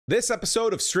This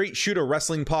episode of Straight Shooter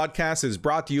Wrestling Podcast is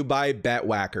brought to you by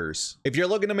BetWhackers. If you're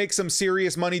looking to make some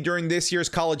serious money during this year's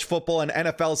college football and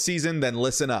NFL season, then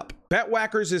listen up.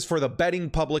 BetWhackers is for the betting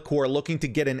public who are looking to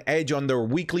get an edge on their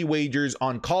weekly wagers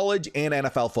on college and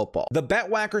NFL football. The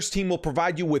BetWhackers team will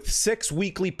provide you with 6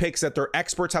 weekly picks that their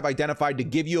experts have identified to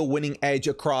give you a winning edge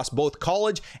across both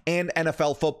college and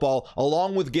NFL football,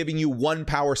 along with giving you 1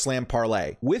 Power Slam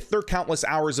parlay. With their countless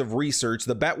hours of research,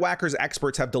 the BetWhackers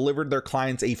experts have delivered their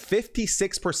clients a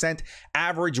 56%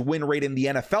 average win rate in the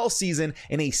NFL season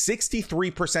and a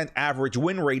 63% average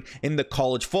win rate in the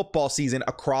college football season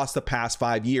across the past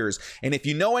 5 years. And if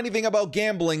you know anything about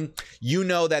gambling, you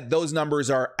know that those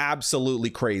numbers are absolutely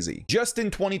crazy. Just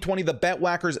in 2020, the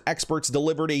BetWhackers experts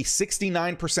delivered a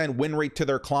 69% win rate to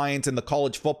their clients in the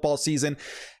college football season.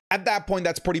 At that point,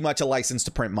 that's pretty much a license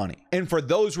to print money. And for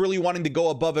those really wanting to go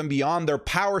above and beyond, their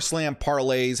Power Slam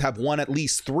parlays have won at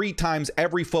least 3 times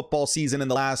every football season in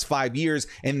the last 5 years,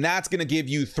 and that's going to give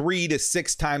you 3 to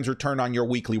 6 times return on your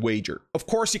weekly wager. Of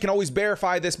course, you can always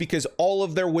verify this because all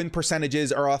of their win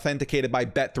percentages are authenticated by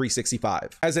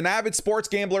Bet365. As an avid sports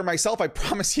gambler myself, I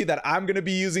promise you that I'm going to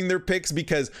be using their picks,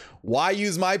 because why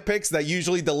use my picks that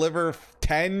usually deliver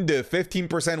 10 to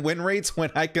 15% win rates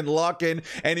when I can lock in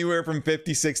anywhere from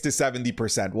 56 to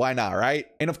 70%? Why not, right?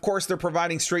 And of course, they're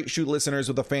providing Straight Shoot listeners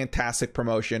with a fantastic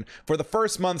promotion. For the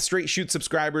first month, Straight Shoot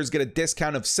subscribers get a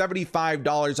discount of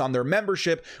 $75 on their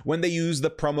membership when they use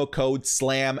the promo code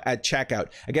SLAM at checkout.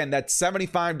 Again, that's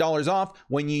 $75 off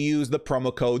when you use the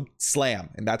promo code SLAM.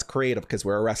 And that's creative because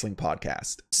we're a wrestling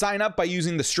podcast. Sign up by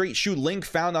using the Straight Shoot link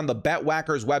found on the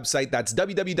BetWhackers website. That's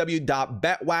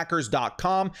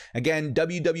www.betwhackers.com. Again,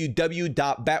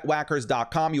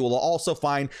 www.betwhackers.com. You will also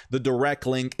find the direct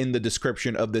link in the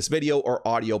description of this video or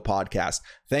audio podcast.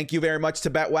 Thank you very much to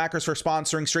BetWhackers for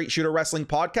sponsoring Straight Shooter Wrestling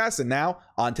Podcast. And now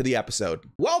on to the episode.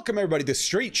 Welcome everybody to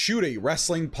Straight Shooter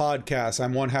Wrestling Podcast.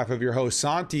 I'm one half of your host,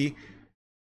 Santi,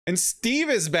 and Steve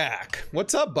is back.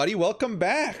 What's up, buddy? Welcome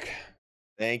back.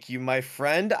 Thank you, my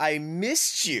friend. I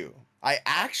missed you. I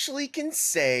actually can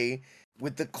say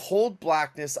with the cold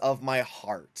blackness of my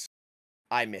heart,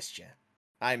 I missed you.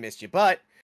 But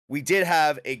we did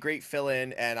have a great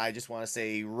fill-in, and I just want to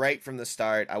say right from the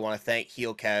start, I want to thank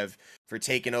Heel Kev for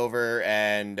taking over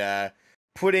and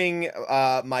putting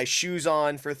my shoes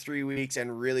on for 3 weeks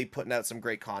and really putting out some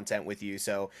great content with you.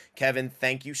 So, Kevin,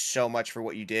 thank you so much for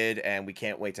what you did, and we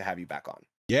can't wait to have you back on.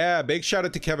 Yeah, big shout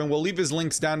out to Kevin. We'll leave his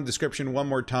links down in the description one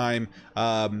more time.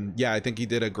 Yeah, I think he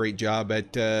did a great job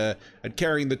at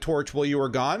carrying the torch while you were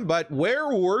gone. But where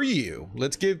were you?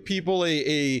 Let's give people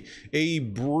a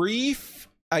brief,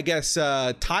 I guess,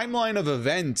 timeline of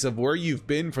events of where you've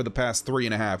been for the past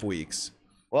 3.5 weeks.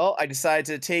 Well, I decided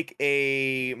to take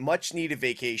a much-needed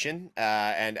vacation,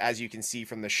 and as you can see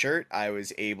from the shirt, I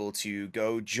was able to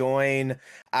go join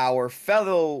our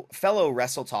fellow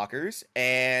Wrestle Talkers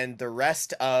and the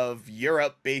rest of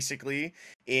Europe, basically,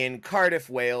 in Cardiff,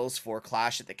 Wales, for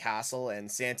Clash at the Castle.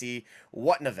 And Santi,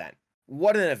 what an event!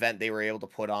 What an event they were able to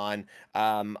put on.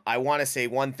 I want to say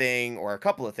one thing, or a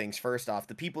couple of things. First off,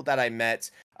 the people that I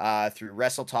met through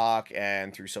Wrestle Talk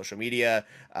and through social media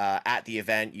at the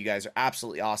event, you guys are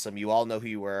absolutely awesome. You all know who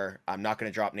you were. I'm not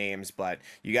going to drop names, but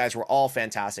you guys were all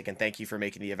fantastic, and thank you for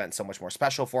making the event so much more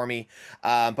special for me.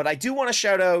 But I do want to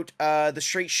shout out the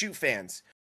Straight Shoot fans.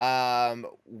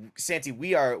 Santi,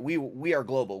 we are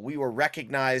global. We were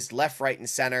recognized left, right, and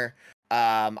center.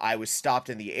 I was stopped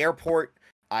in the airport.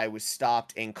 I was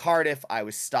stopped in Cardiff. I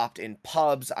was stopped in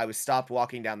pubs. I was stopped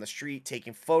walking down the street,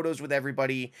 taking photos with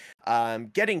everybody,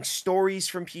 getting stories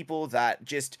from people that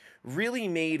just really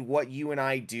made what you and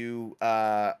I do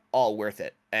all worth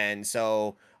it. And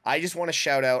so I just want to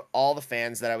shout out all the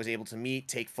fans that I was able to meet,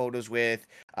 take photos with,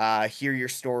 hear your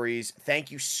stories.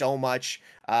 Thank you so much.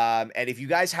 And if you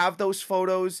guys have those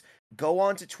photos, go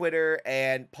on to Twitter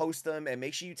and post them, and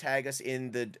make sure you tag us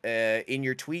in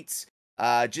your tweets.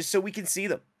 Just so we can see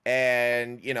them.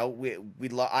 And, you know,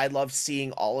 I love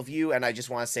seeing all of you, and I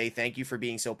just want to say thank you for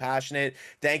being so passionate.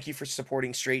 Thank you for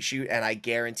supporting Straight Shoot, and I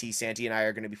guarantee Santi and I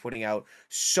are going to be putting out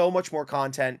so much more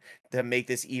content to make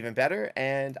this even better,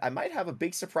 and I might have a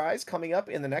big surprise coming up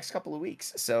in the next couple of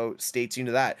weeks, so stay tuned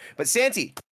to that. But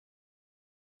Santi,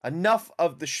 enough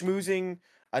of the schmoozing,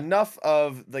 enough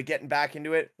of the getting back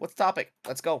into it. What's the topic?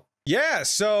 Let's go. Yeah,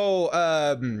 so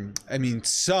I mean,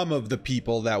 some of the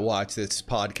people that watch this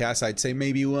podcast, I'd say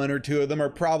maybe one or two of them are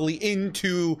probably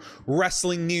into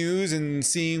wrestling news and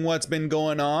seeing what's been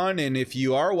going on. And if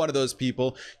you are one of those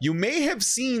people, you may have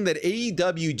seen that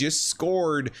AEW just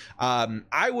scored,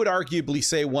 I would arguably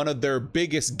say, one of their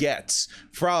biggest gets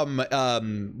from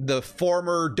the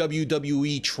former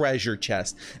WWE treasure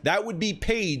chest. That would be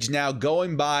Paige now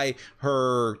going by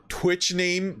her Twitch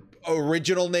name,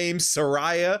 original name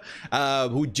Saraya,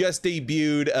 who just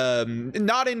debuted,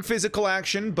 not in physical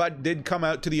action, but did come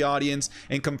out to the audience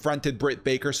and confronted Britt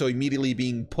Baker, so immediately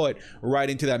being put right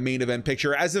into that main event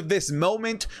picture. As of this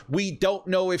moment, we don't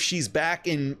know if she's back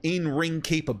in ring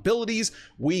capabilities.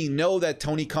 We know that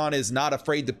Tony Khan is not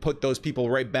afraid to put those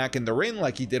people right back in the ring,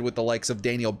 like he did with the likes of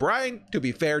Daniel Bryan. To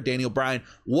be fair, Daniel Bryan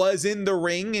was in the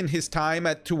ring in his time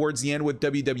towards the end with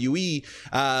WWE,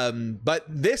 but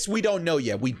this we don't know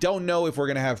yet. We don't know if we're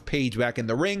going to have Paige back in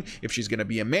the ring, if she's going to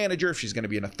be a manager, if she's going to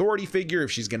be an authority figure, if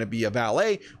she's going to be a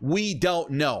valet. We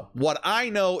don't know. What I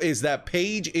know is that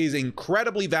Paige is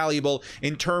incredibly valuable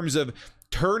in terms of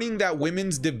turning that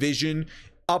women's division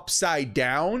upside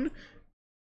down,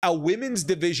 a women's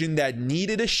division that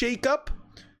needed a shakeup,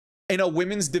 in a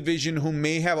women's division who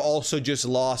may have also just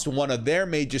lost one of their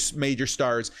major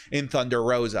stars in Thunder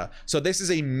Rosa. So this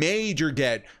is a major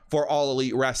get for All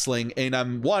Elite Wrestling, and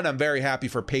I'm very happy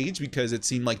for Paige, because it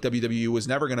seemed like WWE was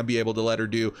never going to be able to let her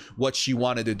do what she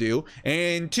wanted to do,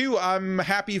 and two, I'm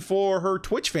happy for her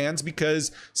Twitch fans,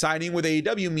 because signing with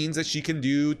AEW means that she can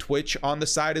do Twitch on the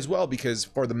side as well, because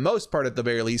for the most part, at the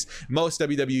very least, most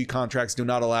WWE contracts do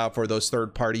not allow for those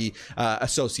third-party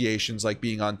associations like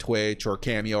being on Twitch or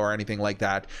Cameo or anything like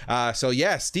that. So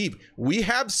yeah, Steve, we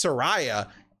have Saraya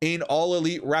in All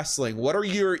Elite Wrestling. What are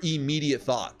your immediate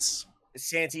thoughts?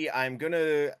 Santi, I'm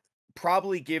gonna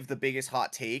probably give the biggest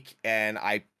hot take, and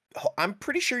I'm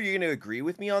pretty sure you're gonna agree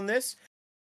with me on this.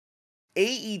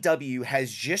 AEW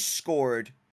has just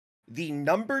scored the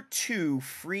 #2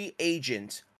 free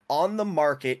agent on the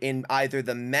market in either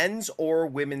the men's or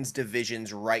women's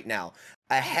divisions right now.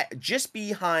 Just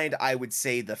behind, I would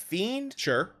say, The Fiend.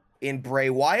 Sure. In Bray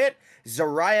Wyatt,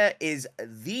 Saraya is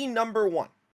the #1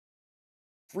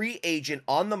 free agent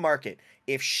on the market.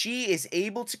 If she is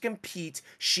able to compete,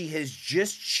 she has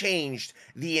just changed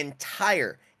the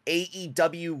entire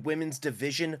AEW women's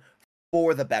division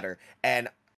for the better. And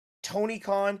Tony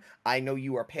Khan, I know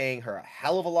you are paying her a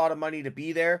hell of a lot of money to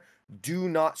be there. Do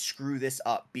not screw this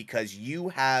up, because you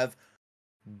have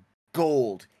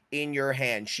gold in your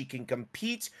hand. She can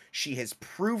compete. She has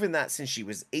proven that since she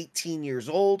was 18 years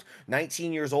old,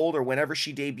 19 years old, or whenever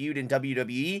she debuted in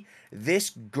WWE.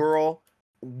 This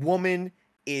woman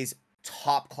is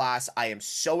top class. I am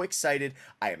so excited.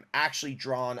 I am actually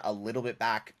drawn a little bit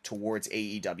back towards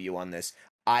AEW on this.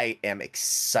 I am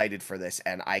excited for this,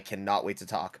 and I cannot wait to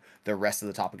talk the rest of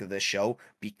the topic of this show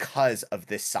because of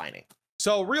this signing.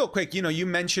 So real quick, you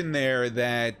mentioned there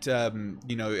that,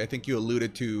 I think you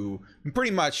alluded to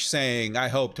pretty much saying, I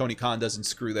hope Tony Khan doesn't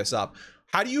screw this up.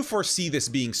 How do you foresee this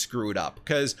being screwed up?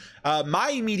 Because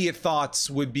my immediate thoughts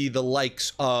would be the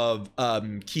likes of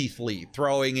Keith Lee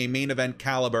throwing a main event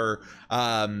caliber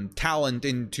talent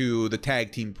into the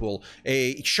tag team pool.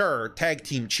 Sure, tag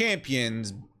team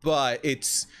champions, but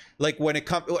it's like when it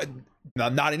comes...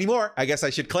 Not anymore, I guess I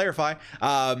should clarify.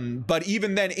 But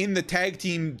even then, in the tag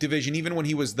team division, even when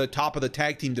he was the top of the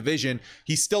tag team division,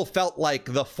 he still felt like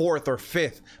the 4th or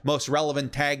 5th most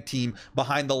relevant tag team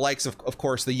behind the likes of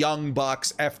course, the Young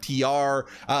Bucks, FTR,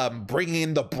 bringing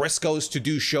in the Briscoes to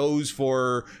do shows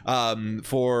for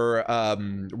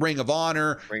Ring of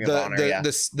Honor,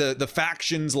 the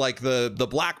factions like the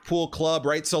Blackpool Club,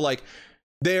 right? So like,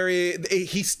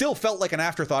 he still felt like an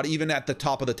afterthought even at the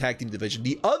top of the tag team division.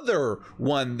 The other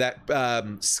one that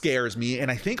scares me, and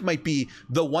I think might be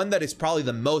the one that is probably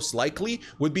the most likely,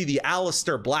 would be the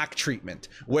Aleister Black treatment,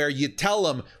 where you tell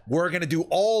him, we're going to do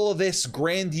all of this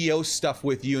grandiose stuff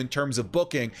with you in terms of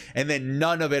booking, and then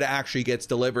none of it actually gets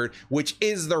delivered, which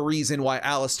is the reason why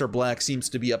Aleister Black seems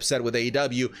to be upset with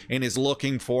AEW and is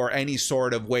looking for any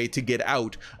sort of way to get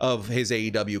out of his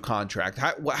AEW contract.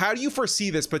 How do you foresee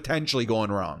this potentially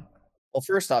going wrong? Well,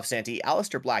 first off, Santi,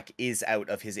 Aleister Black is out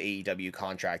of his AEW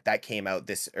contract. That came out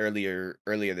earlier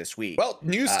this week. Well,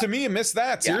 news to me. I missed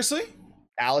that. Seriously?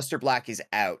 Aleister Black is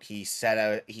out. He sent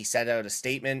out a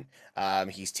statement.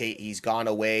 He's gone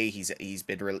away. He's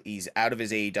out of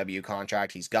his AEW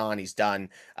contract. He's gone. He's done.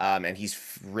 And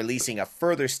he's releasing a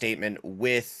further statement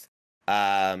with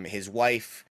his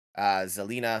wife,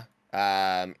 Zelina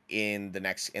in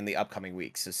the upcoming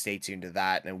weeks. So stay tuned to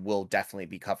that, and we'll definitely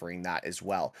be covering that as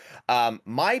well.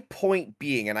 My point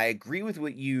being, and I agree with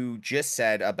what you just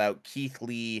said about Keith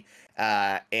Lee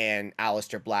and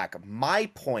Aleister Black. My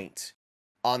point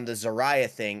on the Saraya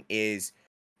thing is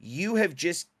you have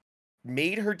just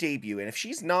made her debut, and if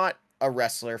she's not a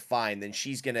wrestler, fine, then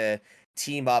she's gonna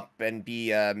team up and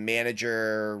be a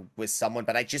manager with someone,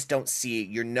 but I just don't see it.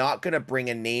 You're not gonna bring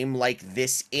a name like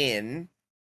this in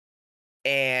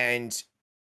and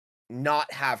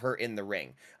not have her in the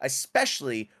ring,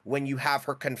 especially when you have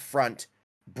her confront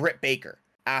Britt Baker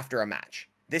after a match.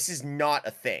 This is not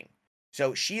a thing.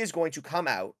 So she is going to come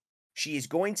out, she is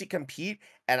going to compete,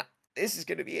 and this is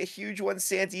going to be a huge one,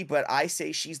 Santi, but I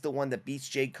say she's the one that beats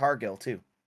Jade Cargill too.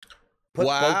 Put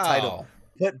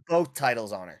both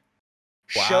titles on her.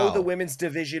 Wow. Show the women's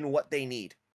division what they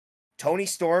need. Toni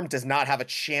Storm does not have a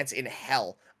chance in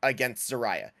hell against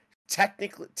Saraya.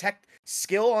 Technically,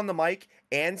 skill on the mic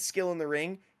and skill in the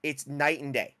ring, it's night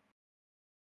and day.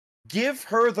 Give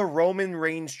her the Roman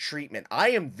Reigns treatment.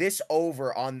 I am this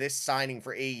over on this signing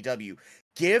for AEW.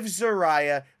 Give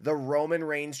Saraya the Roman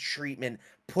Reigns treatment.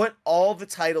 Put all the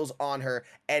titles on her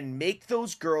and make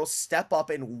those girls step up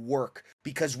and work,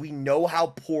 because we know how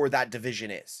poor that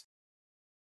division is.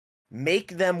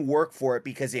 Make them work for it,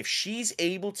 because if she's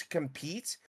able to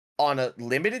compete on a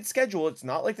limited schedule, it's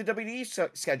not like the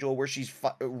WWE schedule where she's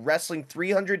wrestling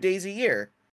 300 days a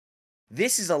year.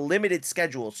 This is a limited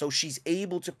schedule, so she's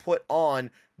able to put on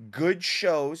good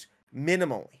shows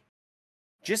minimally.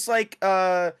 Just like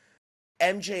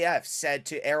MJF said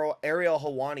to Ariel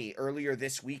Helwani earlier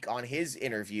this week on his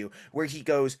interview, where he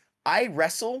goes, I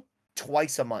wrestle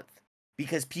twice a month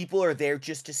because people are there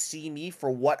just to see me for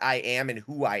what I am and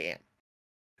who I am.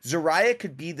 Saraya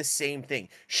could be the same thing.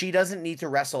 She doesn't need to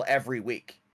wrestle every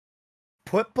week.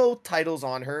 Put both titles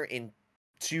on her in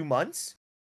 2 months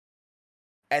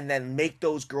and then make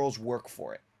those girls work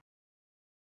for it.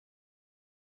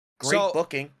 Great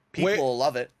booking. People will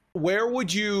love it. Where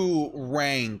would you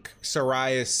rank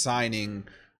Saraya's signing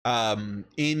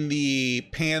in the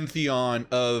pantheon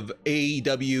of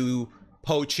AEW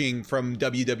poaching from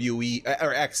WWE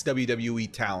or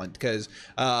ex-WWE talent? Because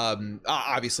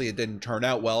obviously it didn't turn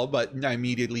out well, but I'm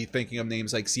immediately thinking of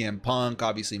names like CM Punk,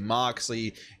 obviously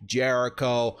Moxley,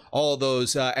 Jericho, all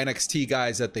those NXT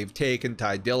guys that they've taken,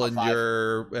 Ty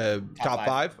Dillinger, top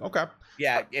five. Okay.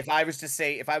 Yeah, if I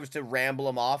was to ramble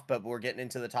them off, but we're getting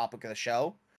into the topic of the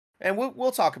show, and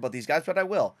we'll talk about these guys, but I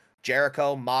will.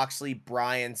 Jericho, Moxley,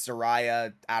 Bryan,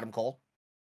 Saraya, Adam Cole,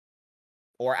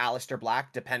 or Aleister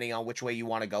Black, depending on which way you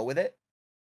want to go with it.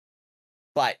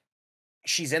 But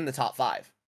she's in the top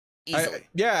 5. Easily.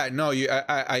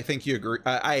 I think you agree.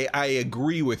 I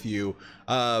agree with you.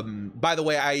 By the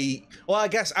way, I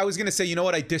guess I was gonna say, you know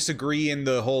what, I disagree in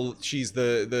the whole she's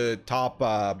the top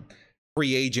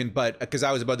free agent, but because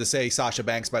I was about to say Sasha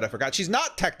Banks, but I forgot she's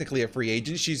not technically a free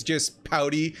agent. She's just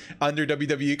pouty under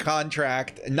WWE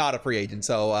contract, not a free agent.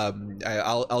 So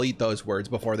I'll eat those words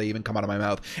before they even come out of my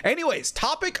mouth. Anyways,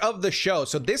 topic of the show.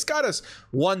 So this got us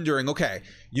wondering, okay,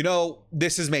 you know,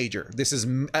 this is major. This is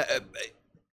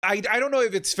I don't know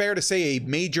if it's fair to say a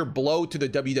major blow to the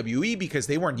WWE, because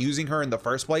they weren't using her in the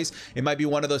first place. It might be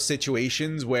one of those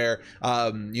situations where,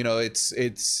 you know, it's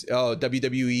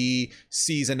WWE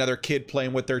sees another kid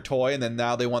playing with their toy and then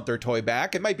now they want their toy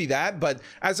back. It might be that, but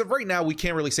as of right now, we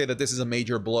can't really say that this is a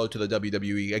major blow to the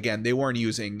WWE. Again, they weren't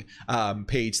using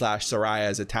Paige / Saraya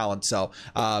as a talent, so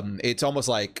it's almost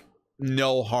like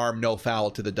no harm, no foul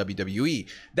to the WWE.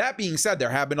 That being said, there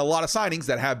have been a lot of signings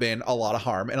that have been a lot of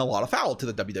harm and a lot of foul to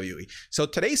the WWE. So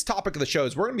today's topic of the show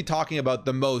is we're going to be talking about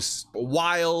the most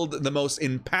wild, the most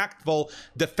impactful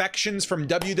defections from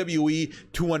WWE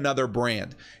to another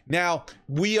brand. Now,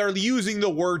 we are using the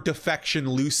word defection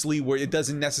loosely, where it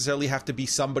doesn't necessarily have to be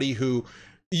somebody who,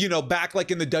 you know, back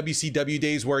like in the WCW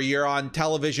days where you're on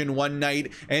television one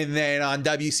night and then on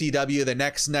WCW the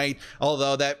next night.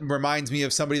 Although that reminds me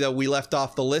of somebody that we left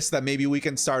off the list that maybe we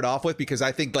can start off with, because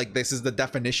I think like this is the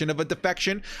definition of a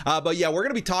defection. But yeah, we're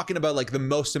going to be talking about like the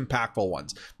most impactful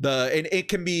ones. And it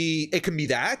can be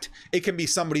that. It can be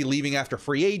somebody leaving after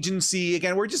free agency.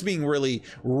 Again, we're just being really,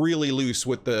 really loose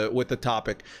with the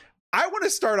topic. I want to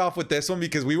start off with this one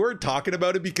because we weren't talking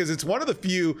about it, because it's one of the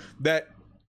few that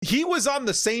he was on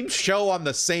the same show on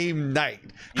the same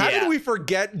night. How did we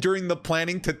forget during the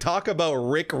planning to talk about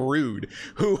Rick Rude,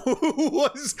 who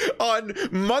was on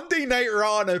Monday Night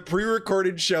Raw on a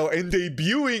pre-recorded show and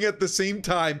debuting at the same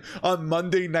time on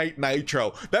Monday Night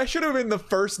Nitro? That should have been the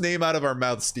first name out of our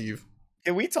mouth, Steve.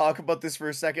 Can we talk about this for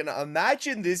a second?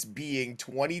 Imagine this being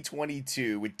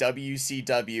 2022 with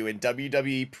WCW and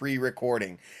WWE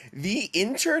pre-recording. The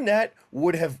internet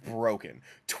would have broken.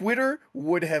 Twitter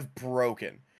would have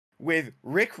broken. With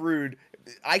Rick Rude,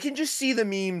 I can just see the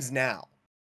memes now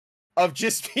of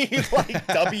just being like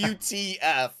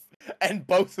WTF and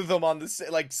both of them on the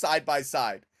like side by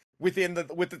side with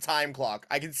the time clock.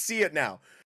 I can see it now.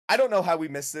 I don't know how we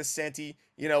missed this, Santi.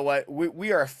 You know what?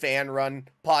 We are a fan-run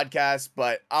podcast,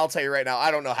 but I'll tell you right now,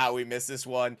 I don't know how we missed this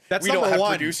one. That's we don't number have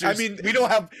one. producers. I mean, we don't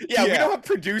have we yeah. don't have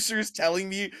producers telling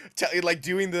me like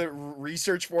doing the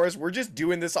research for us. We're just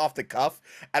doing this off the cuff.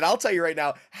 And I'll tell you right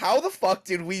now, how the fuck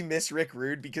did we miss Rick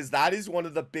Rude? Because that is one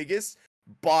of the biggest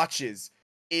botches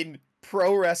in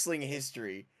pro wrestling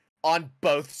history on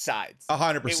both sides.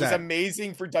 100%. It was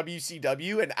amazing for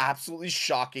WCW and absolutely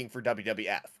shocking for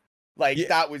WWF. Like,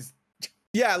 that was...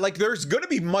 Yeah, like, there's going to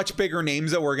be much bigger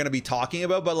names that we're going to be talking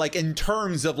about, but, like, in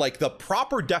terms of, like, the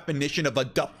proper definition of a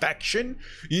defection,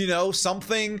 you know,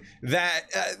 something that...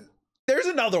 there's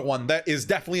another one that is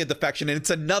definitely a defection, and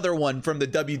it's another one from the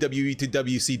WWE to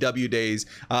WCW days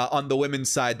on the women's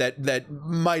side that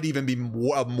might even be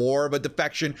more of a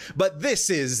defection. But this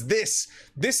is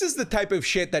the type of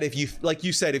shit that, if you, like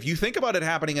you said, if you think about it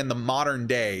happening in the modern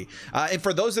day, and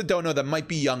for those that don't know, that might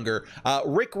be younger,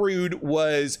 Rick Rude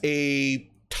was a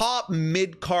top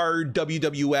mid-card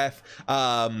WWF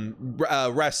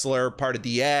wrestler, part of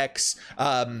DX,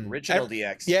 original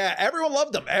DX. Yeah, everyone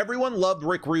loved him. Everyone loved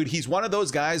Rick Rude. He's one of those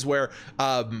guys where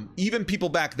even people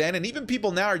back then and even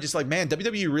people now are just like, man,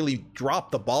 WWE really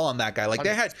dropped the ball on that guy. Like,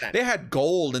 100%. they had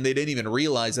gold and they didn't even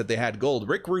realize that they had gold.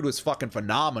 Rick Rude was fucking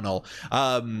phenomenal.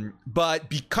 But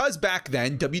because back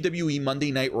then WWE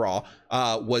Monday Night Raw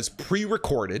was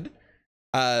pre-recorded,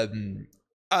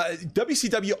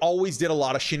 WCW always did a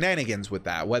lot of shenanigans with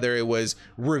that, whether it was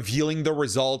revealing the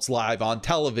results live on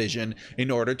television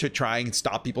in order to try and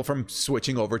stop people from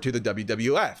switching over to the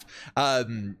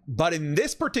WWF. But in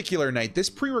this particular night, this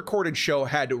pre-recorded show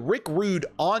had Rick Rude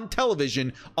on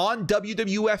television, on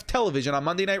WWF television on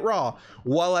Monday Night Raw,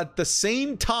 while at the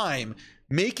same time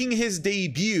making his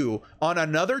debut on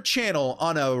another channel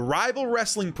on a rival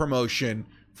wrestling promotion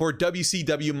for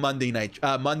WCW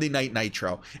Monday Night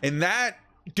Nitro. And that,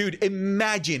 dude,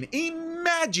 imagine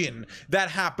that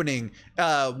happening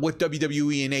with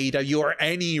WWE and AEW or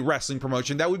any wrestling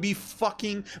promotion. That would be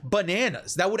fucking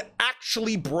bananas. That would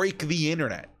actually break the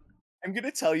internet. I'm going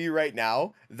to tell you right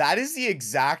now, that is the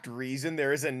exact reason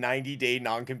there is a 90-day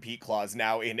non-compete clause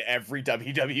now in every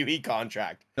WWE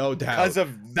contract. No doubt. Because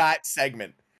of that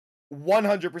segment.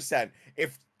 100%.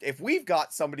 If we've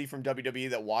got somebody from WWE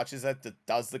that watches that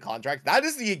does the contract, that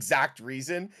is the exact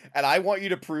reason, and I want you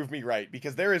to prove me right,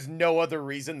 because there is no other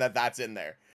reason that that's in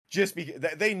there. Just because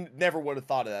they never would have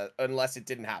thought of that unless it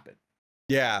didn't happen.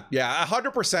 Yeah,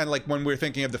 100%. Like, when we're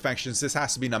thinking of defections, this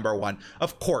has to be number one.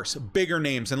 Of course, bigger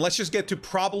names, and let's just get to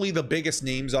probably the biggest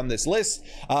names on this list,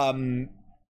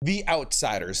 the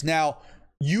Outsiders. Now,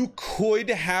 you could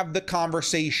have the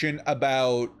conversation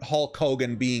about Hulk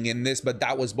Hogan being in this, but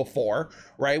that was before,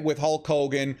 right? With Hulk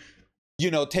Hogan, you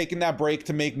know, taking that break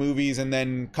to make movies and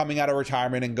then coming out of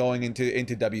retirement and going into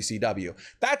WCW.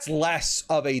 That's less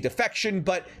of a defection,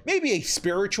 but maybe a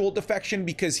spiritual defection,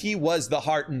 because he was the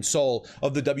heart and soul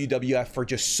of the WWF for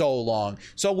just so long.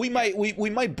 So we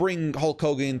might bring Hulk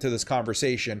Hogan into this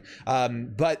conversation.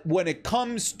 But when it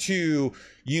comes to,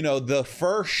 you know, the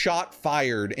first shot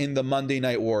fired in the Monday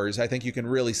Night Wars, I think you can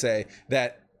really say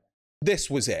that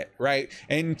this was it, right?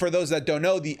 And for those that don't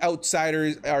know, the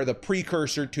Outsiders are the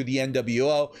precursor to the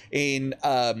NWO, in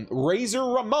Razor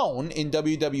Ramon in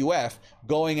WWF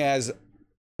going as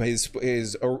his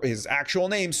actual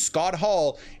name, Scott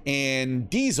Hall, and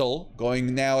Diesel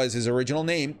going now as his original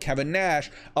name, Kevin Nash,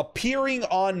 appearing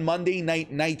on Monday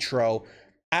Night Nitro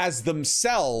as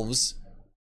themselves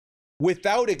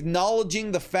without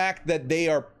acknowledging the fact that they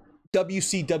are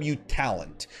WCW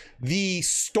talent. The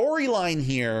storyline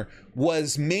here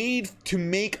was made to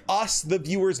make us, the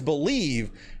viewers, believe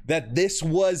that this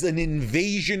was an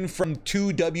invasion from two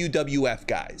WWF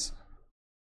guys.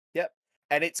 Yep.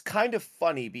 And it's kind of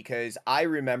funny because I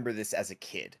remember this as a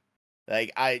kid.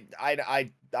 Like, I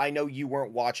know you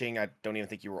weren't watching. I don't even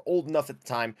think you were old enough at the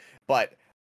time. But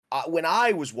when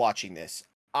I was watching this,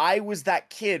 I was that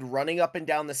kid running up and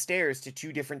down the stairs to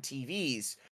two different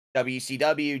TVs,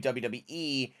 WCW,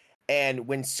 WWE, and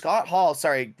when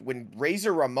when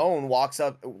Razor Ramon walks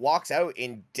out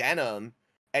in denim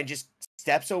and just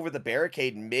steps over the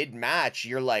barricade mid-match,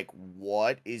 you're like,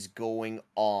 what is going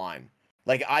on?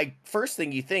 Like, first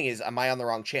thing you think is, am I on the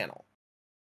wrong channel?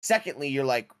 Secondly, you're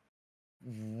like,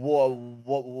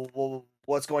 whoa,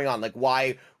 what's going on? Like,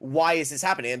 why is this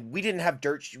happening? And we didn't have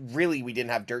we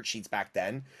didn't have dirt sheets back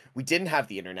then. We didn't have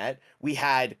the internet. We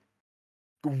had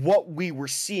what we were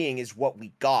seeing is what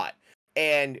we got.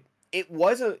 And it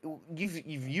was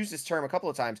you've used this term a couple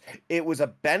of times. It was a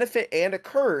benefit and a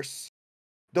curse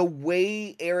the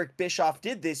way Eric Bischoff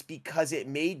did this, because it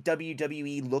made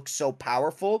WWE look so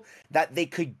powerful that they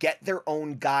could get their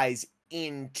own guys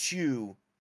into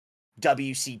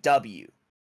WCW.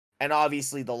 And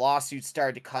obviously the lawsuits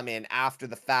started to come in after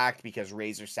the fact because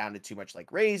Razor sounded too much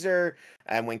like Razor.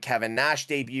 And when Kevin Nash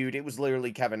debuted, it was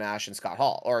literally Kevin Nash and Scott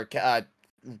Hall, or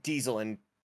Diesel and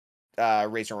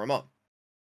Razor Ramon.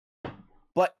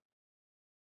 But,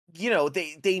 you know,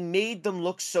 they made them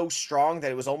look so strong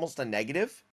that it was almost a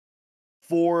negative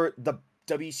for the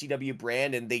WCW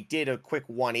brand. And they did a quick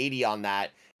 180 on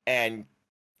that and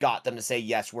got them to say,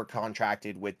 yes, we're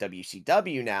contracted with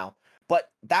WCW now. But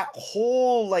that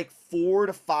whole like 4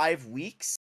 to 5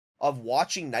 weeks of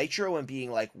watching Nitro and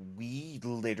being like, we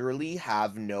literally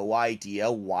have no idea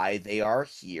why they are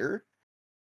here,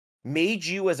 made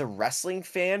you as a wrestling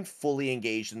fan fully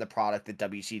engaged in the product that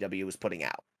WCW was putting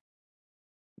out.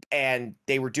 And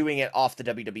they were doing it off the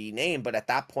WWE name, but at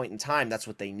that point in time, that's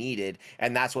what they needed.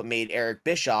 And that's what made Eric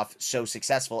Bischoff so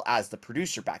successful as the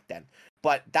producer back then.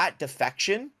 But that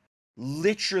defection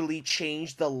literally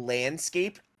changed the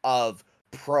landscape of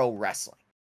pro wrestling.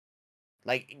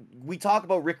 Like, we talk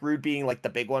about Rick Rude being like the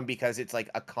big one because it's like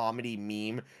a comedy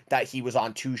meme that he was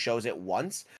on 2 shows at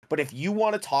once. But if you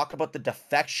want to talk about the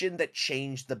defection that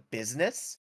changed the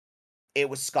business, it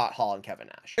was Scott Hall and Kevin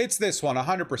Nash. It's this one,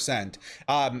 100%.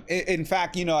 In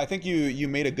fact, you know, I think you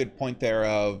made a good point there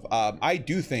of, I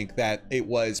do think that it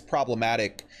was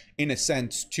problematic in a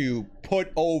sense to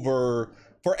put over,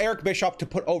 for Eric Bischoff to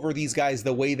put over these guys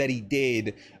the way that he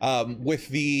did, with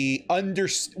the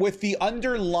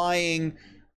underlying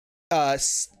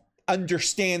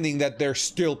understanding that they're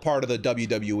still part of the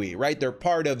WWE, right? They're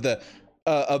part of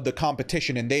the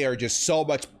competition, and they are just so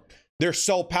much. They're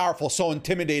so powerful, so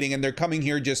intimidating, and they're coming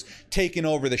here just taking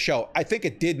over the show. I think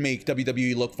it did make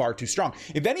WWE look far too strong.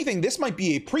 If anything, this might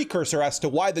be a precursor as to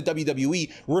why the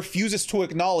WWE refuses to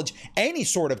acknowledge any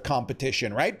sort of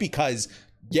competition, right? Because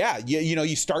yeah, you know,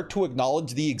 you start to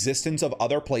acknowledge the existence of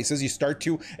other places. You start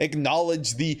to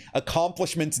acknowledge the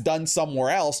accomplishments done somewhere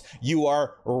else. You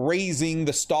are raising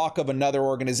the stock of another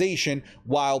organization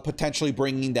while potentially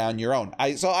bringing down your own.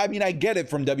 I mean, I get it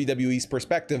from WWE's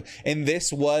perspective. And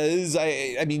this was,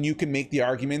 I mean, you can make the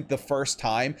argument the first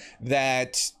time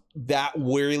that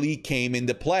really came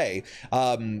into play.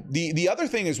 The other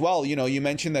thing as well, you know, you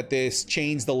mentioned that this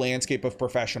changed the landscape of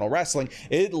professional wrestling.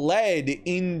 It led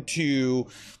into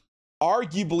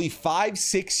arguably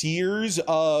 5-6 years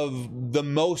of the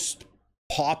most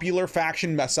popular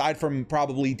faction, aside from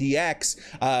probably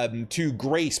DX, to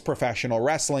grace professional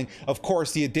wrestling. Of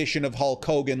course, the addition of Hulk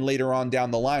Hogan later on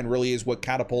down the line really is what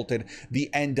catapulted the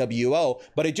NWO.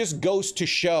 But it just goes to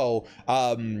show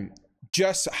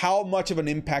just how much of an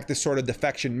impact this sort of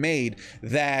defection made,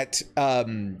 that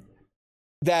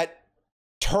that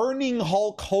turning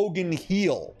Hulk Hogan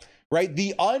heel, right?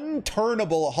 The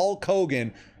unturnable Hulk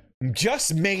Hogan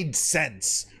just made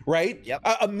sense, right? Yep.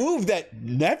 A move that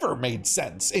never made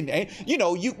sense. And you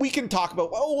know, we can talk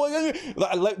about,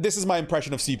 this is my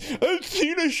impression of Steve.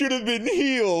 Cena should have been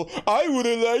heel. I would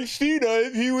have liked Cena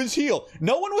if he was heel.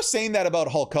 No one was saying that about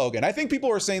Hulk Hogan. I think people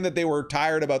were saying that they were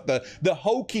tired about the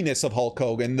hokiness of Hulk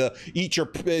Hogan, the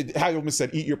I almost said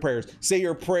eat your prayers, say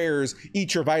your prayers,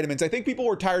 eat your vitamins. I think people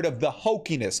were tired of the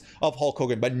hokiness of Hulk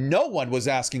Hogan, but no one was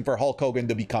asking for Hulk Hogan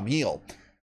to become heel.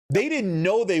 They didn't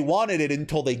know they wanted it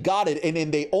until they got it, and then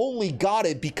they only got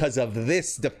it because of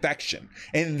this defection.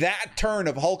 And that turn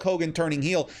of Hulk Hogan turning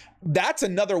heel, that's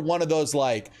another one of those,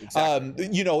 like, exactly.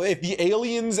 You know, if the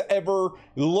aliens ever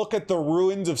look at the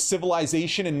ruins of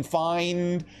civilization and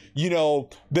find, you know,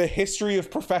 the history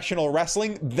of professional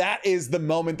wrestling, that is the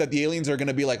moment that the aliens are going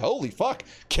to be like, holy fuck,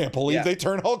 can't believe they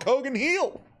turned Hulk Hogan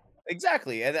heel.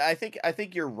 Exactly. And I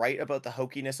think you're right about the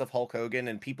hokiness of Hulk Hogan,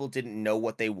 and people didn't know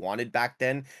what they wanted back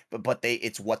then, but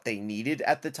it's what they needed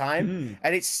at the time.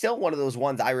 And it's still one of those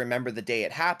ones. I remember the day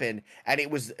it happened, and it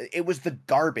was the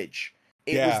garbage.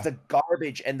 It was the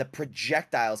garbage and the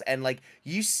projectiles. And like,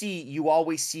 you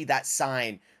always see that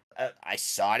sign. I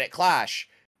saw it at Clash.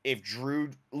 If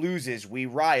Drew loses, we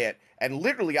riot. And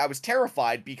literally I was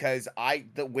terrified because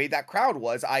the way that crowd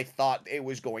was, I thought it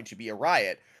was going to be a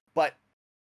riot. But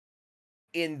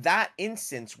in that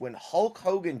instance, when Hulk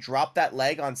Hogan dropped that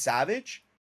leg on Savage,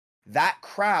 that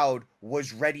crowd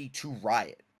was ready to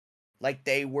riot. Like,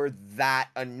 they were that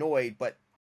annoyed. But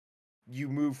you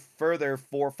move further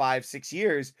 4, 5, 6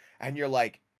 years, and you're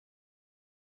like,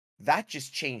 that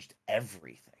just changed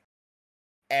everything.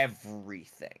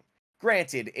 Everything.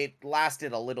 Granted, it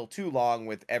lasted a little too long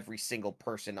with every single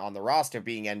person on the roster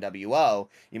being NWO.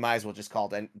 You might as well just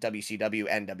call it WCW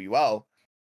NWO.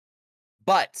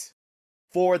 But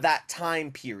for that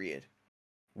time period,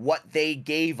 what they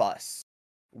gave us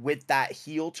with that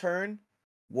heel turn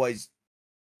was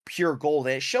pure gold.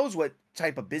 And it shows what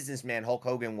type of businessman Hulk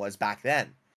Hogan was back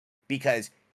then,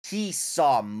 because he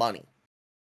saw money.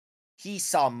 He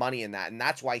saw money in that, and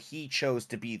that's why he chose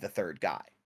to be the third guy.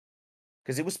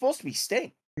 Because it was supposed to be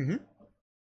Sting. Mm-hmm.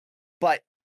 But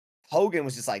Hogan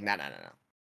was just like, no.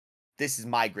 This is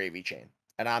my gravy chain,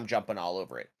 and I'm jumping all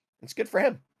over it. It's good for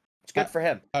him. It's good for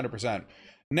him. 100%.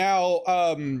 Now,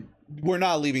 we're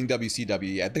not leaving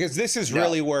WCW yet, because this is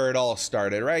really where it all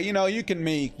started, right? You know, you can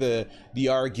make the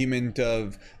argument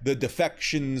of the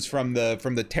defections from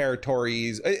the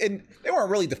territories, and they weren't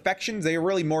really defections; they were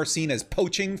really more seen as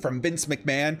poaching from Vince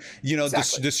McMahon. You know,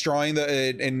 Exactly. destroying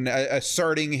and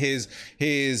asserting his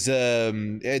genetic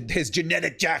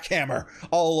jackhammer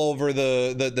all over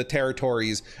the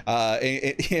territories. What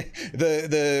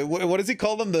does he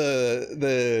call them?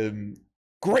 The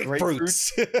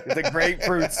grapefruits. The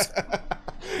grapefruits.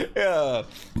 Yeah.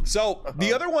 So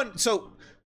the other one, so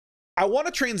I want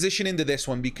to transition into this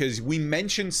one because we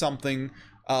mentioned something,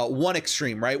 one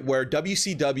extreme, right? Where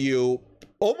WCW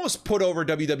almost put over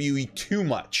WWE too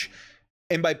much.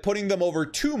 And by putting them over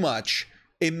too much,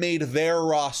 it made their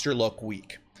roster look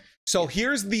weak. So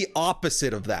here's the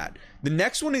opposite of that. The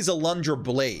next one is Alundra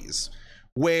Blaze,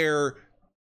 where,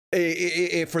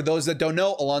 for those that don't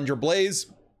know, Alundra Blaze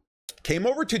came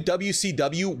over to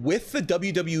WCW with the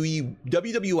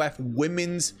WWF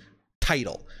Women's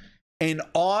title. And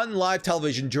on live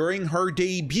television during her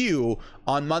debut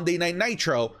on Monday Night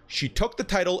Nitro, she took the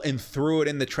title and threw it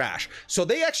in the trash. So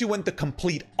they actually went the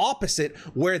complete opposite,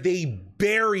 where they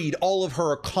buried all of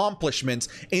her accomplishments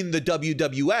in the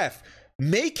WWF,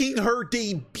 making her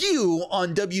debut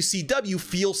on WCW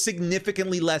feel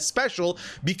significantly less special,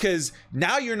 because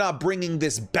now you're not bringing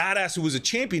this badass who was a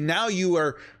champion. Now you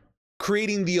are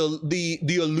creating the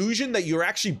illusion that you're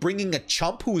actually bringing a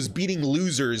chump who was beating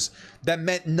losers that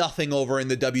meant nothing over in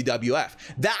the WWF.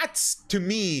 That's, to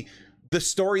me, the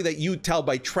story that you tell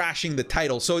by trashing the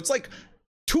title. So it's like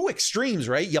two extremes,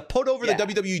 right? You put over the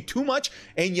WWE too much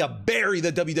and you bury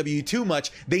the WWE too much.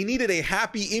 They needed a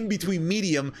happy in-between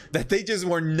medium that they just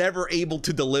were never able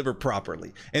to deliver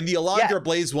properly. And the Alundra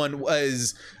Blaze one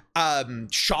was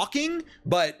shocking,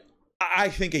 but I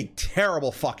think a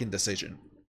terrible fucking decision.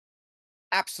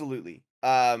 Absolutely.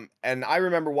 And I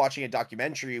remember watching a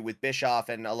documentary with Bischoff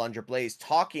and Alundra Blaze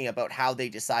talking about how they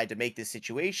decide to make this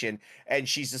situation. And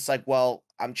she's just like, well,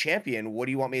 I'm champion. What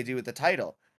do you want me to do with the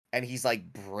title? And he's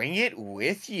like, bring it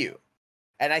with you.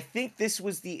 And I think this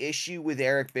was the issue with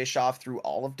Eric Bischoff through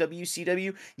all of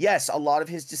WCW. Yes, a lot of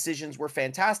his decisions were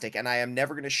fantastic, and I am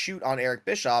never going to shoot on Eric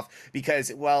Bischoff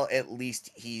because, well, at least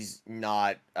he's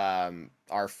not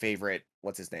our favorite,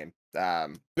 what's his name?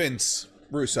 Vince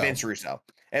Russo.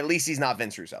 At least he's not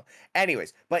Vince Russo.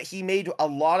 Anyways, but he made a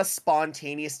lot of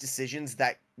spontaneous decisions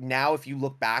that now, if you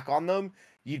look back on them,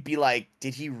 you'd be like,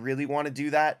 did he really want to do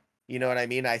that? You know what I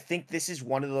mean? I think this is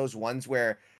one of those ones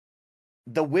where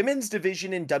the women's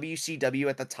division in WCW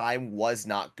at the time was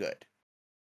not good.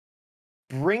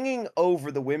 Bringing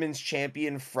over the women's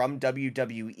champion from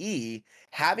WWE,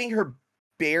 having her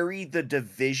bury the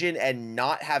division and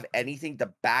not have anything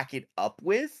to back it up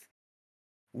with,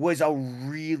 was a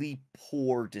really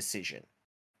poor decision.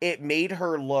 It made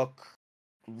her look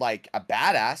like a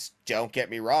badass. Don't get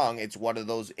me wrong. It's one of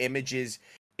those images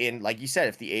in, like you said,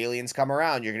 if the aliens come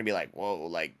around, you're going to be like, whoa,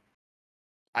 like,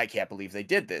 I can't believe they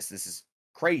did this. This is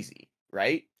crazy,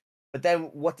 right? But then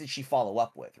what did she follow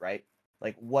up with, right?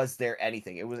 Like, was there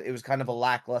anything? It was kind of a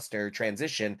lackluster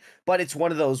transition, but it's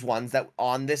one of those ones that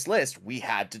on this list we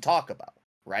had to talk about,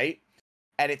 right?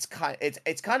 And it's kind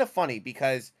of funny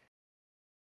because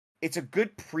it's a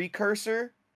good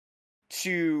precursor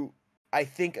to, I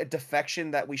think, a defection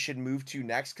that we should move to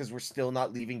next, because we're still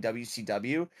not leaving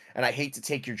WCW, and I hate to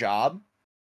take your job,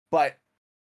 but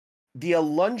the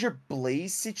Alundra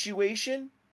Blaze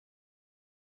situation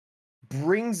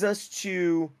brings us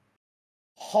to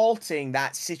halting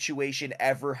that situation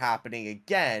ever happening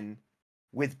again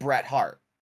with Bret Hart.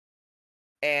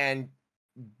 And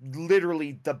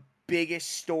literally the biggest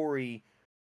story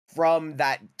from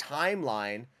that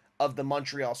timeline of the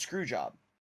Montreal Screwjob.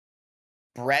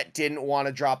 Bret didn't want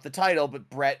to drop the title, but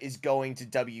Bret is going to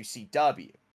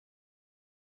WCW.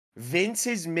 Vince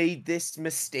has made this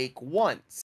mistake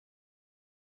once.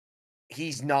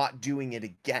 He's not doing it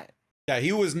again. Yeah,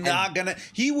 he was not gonna.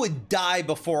 He would die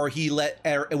before he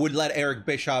would let Eric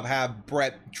Bischoff have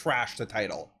Brett trash the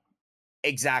title.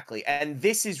 Exactly. And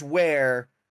this is where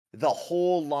the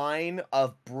whole line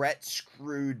of Brett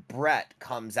screwed Brett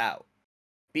comes out.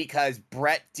 Because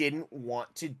Brett didn't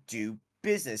want to do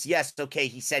business. Yes, okay,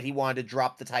 he said he wanted to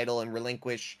drop the title and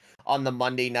relinquish on the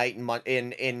Monday night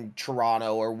in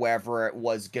Toronto or wherever it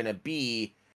was going to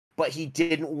be, but he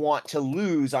didn't want to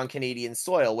lose on Canadian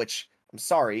soil, which I'm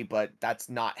sorry, but that's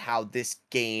not how this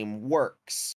game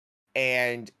works.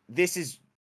 And this is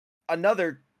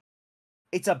another,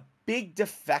 it's a big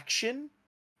defection,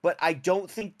 but I don't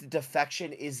think the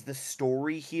defection is the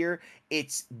story here.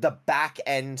 It's the back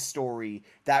end story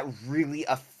that really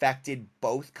affected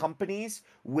both companies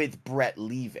with Brett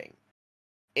leaving.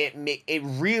 It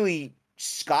really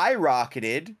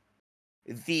skyrocketed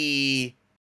the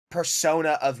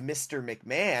persona of Mr.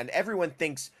 McMahon. Everyone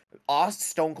thinks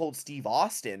Stone Cold Steve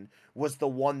Austin was the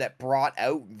one that brought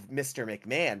out Mr.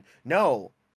 McMahon.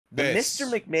 No, the Mr.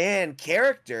 McMahon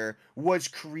character was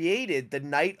created the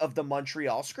night of the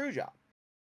Montreal Screwjob.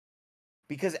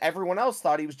 Because everyone else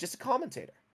thought he was just a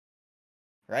commentator.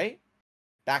 Right?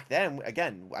 Back then,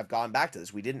 again, I've gone back to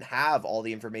this. We didn't have all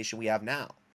the information we have now.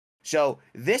 So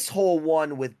this whole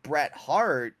one with Bret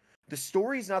Hart, the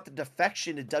story's not the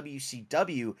defection to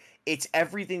WCW. It's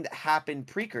everything that happened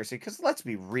precursor. Because let's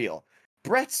be real.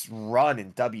 Bret's run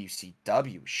in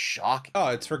WCW is shocking. Oh,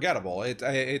 it's forgettable.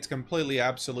 It's completely,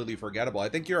 absolutely forgettable. I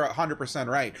think you're 100%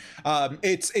 right.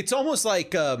 It's almost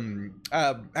like, have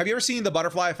you ever seen the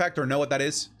butterfly effect or know what that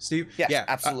is, Steve? Yes, yeah,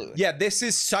 absolutely. Yeah, this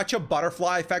is such a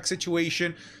butterfly effect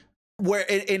situation where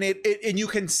and you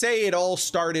can say it all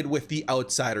started with the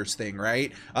Outsiders thing,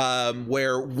 right?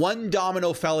 Where one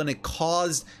domino fell and it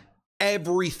caused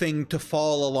everything to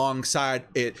fall alongside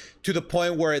it to the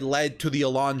point where it led to the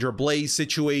Alundra Blaze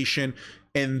situation,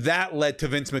 and that led to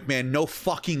Vince McMahon. No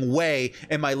fucking way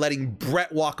am I letting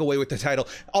Brett walk away with the title.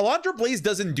 Alundra Blaze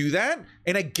doesn't do that,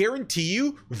 and I guarantee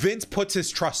you Vince puts his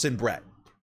trust in Brett.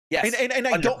 Yes, and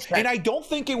I don't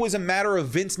think it was a matter of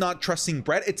Vince not trusting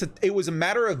Brett. It was a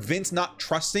matter of Vince not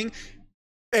trusting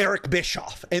Eric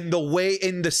Bischoff and the way,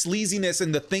 in the sleaziness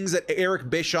and the things that Eric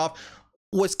Bischoff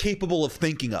was capable of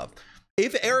thinking of.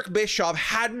 If Eric Bischoff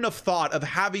hadn't have thought of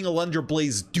having Alundra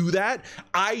Blaze do that,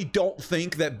 I don't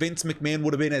think that Vince McMahon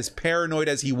would have been as paranoid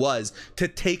as he was to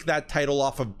take that title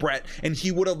off of Brett, and he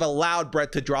would have allowed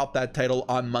Brett to drop that title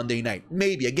on Monday night.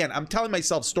 Maybe. Again, I'm telling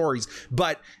myself stories,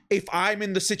 but if I'm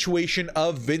in the situation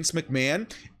of Vince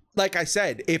McMahon, like I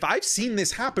said, if I've seen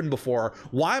this happen before,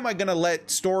 why am I going to let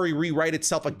story rewrite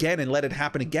itself again and let it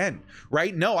happen again,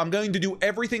 right? No, I'm going to do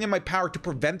everything in my power to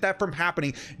prevent that from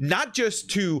happening, not just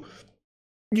to,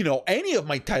 you know, any of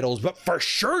my titles, but for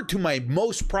sure to my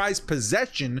most prized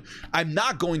possession. I'm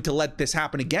not going to let this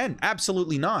happen again.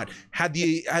 Absolutely not. Had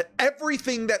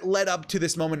everything that led up to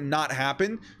this moment not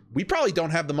happened, we probably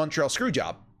don't have the Montreal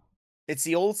Screwjob. It's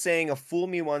the old saying of fool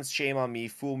me once, shame on me,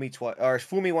 fool me twice, or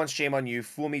fool me once, shame on you,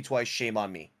 fool me twice, shame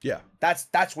on me. Yeah.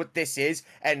 That's what this is.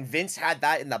 And Vince had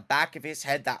that in the back of his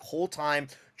head that whole time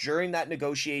during that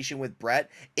negotiation with Brett.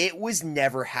 It was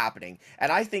never happening.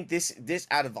 And I think this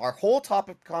out of our whole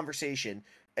topic conversation,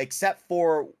 except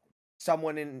for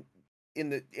someone in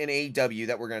AEW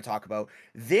that we're going to talk about,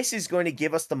 this is going to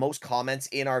give us the most comments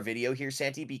in our video here,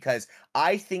 Santi, because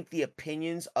I think the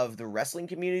opinions of the wrestling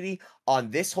community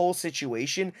on this whole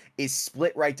situation is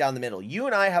split right down the middle. You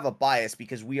and I have a bias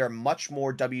because we are much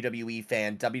more WWE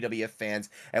fan, WWF fans,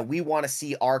 and we want to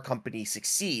see our company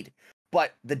succeed.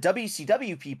 But the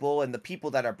WCW people and the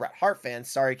people that are Bret Hart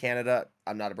fans, sorry Canada,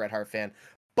 I'm not a Bret Hart fan,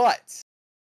 but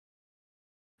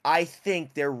I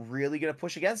think they're really going to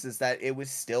push against this, that it was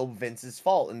still Vince's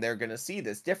fault, and they're going to see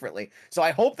this differently. So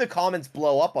I hope the comments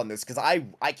blow up on this, because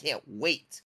I can't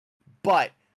wait.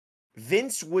 But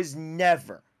Vince was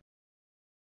never,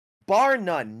 bar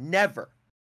none, never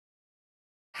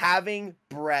having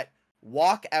Brett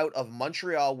walk out of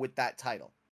Montreal with that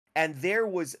title. And there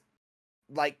was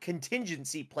like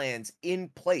contingency plans in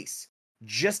place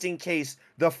just in case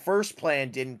the first plan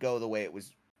didn't go the way it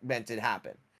was meant to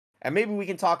happen. And maybe we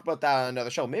can talk about that on another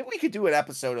show. Maybe we could do an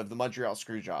episode of the Montreal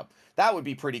Screwjob. That would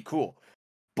be pretty cool.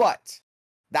 But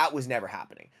that was never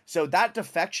happening. So that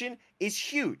defection is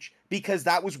huge because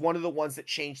that was one of the ones that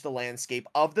changed the landscape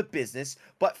of the business,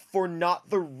 but for not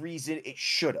the reason it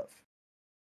should have.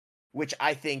 Which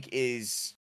I think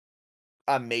is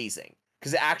amazing.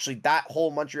 Because actually, that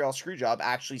whole Montreal Screwjob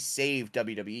actually saved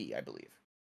WWE, I believe.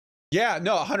 Yeah,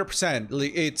 no, 100%.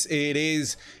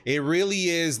 It really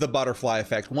is the butterfly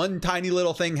effect. One tiny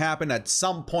little thing happened at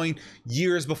some point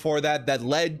years before that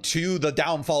led to the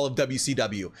downfall of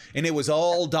WCW. And it was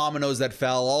all dominoes that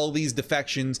fell, all these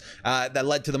defections that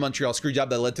led to the Montreal Screwjob,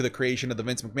 that led to the creation of the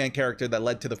Vince McMahon character, that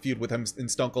led to the feud with him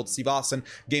and Stone Cold Steve Austin.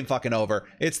 Game fucking over.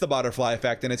 It's the butterfly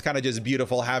effect, and it's kind of just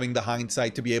beautiful having the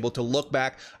hindsight to be able to look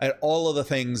back at all of the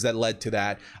things that led to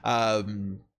that.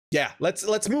 Yeah,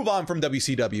 let's move on from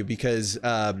WCW because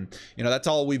that's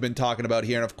all we've been talking about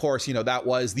here. And of course, that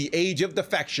was the age of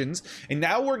defections. And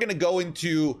now we're going to go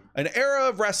into an era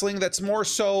of wrestling that's more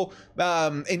so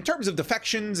in terms of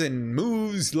defections and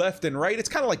moves left and right. It's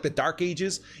kind of like the dark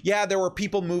ages. Yeah, there were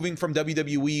people moving from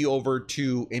WWE over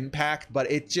to Impact,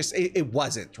 but it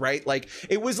wasn't, right? Like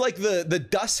it was like the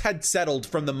dust had settled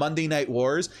from the Monday Night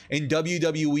Wars, and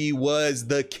WWE was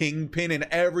the kingpin, and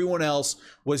everyone else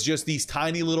was just these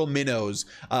tiny little minnows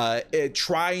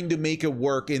trying to make it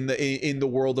work in the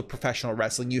world of professional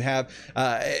wrestling. You have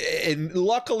and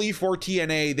luckily for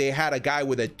TNA, they had a guy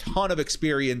with a ton of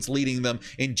experience leading them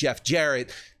in Jeff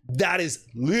Jarrett. That is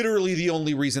literally the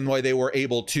only reason why they were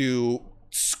able to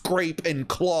scrape and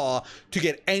claw to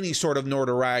get any sort of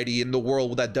notoriety in the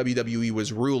world that WWE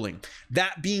was ruling.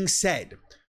 That being said,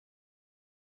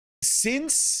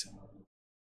 since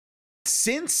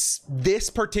this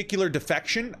particular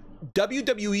defection,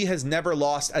 WWE has never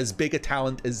lost as big a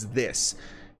talent as this.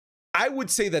 I would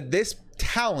say that this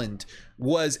talent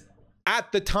was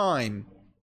at the time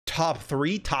top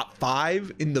 3, top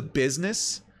 5 in the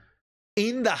business,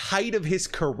 in the height of his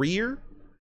career,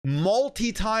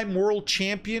 multi-time world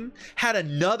champion, had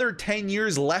another 10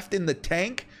 years left in the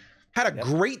tank, had a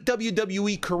great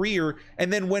WWE career,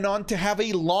 and then went on to have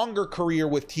a longer career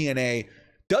with TNA.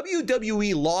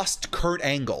 WWE lost Kurt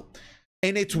Angle,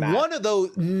 and it's one of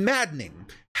those maddening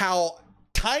how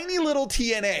tiny little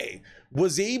TNA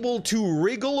was able to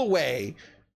wriggle away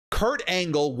Kurt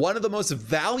Angle, one of the most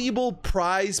valuable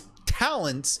prize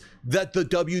talents that the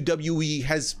WWE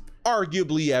has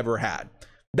arguably ever had.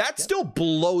 That still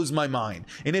blows my mind.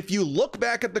 And if you look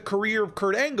back at the career of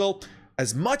Kurt Angle,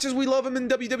 as much as we love him in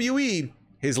WWE,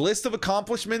 his list of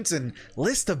accomplishments and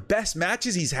list of best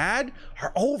matches he's had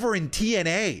are over in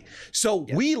TNA. So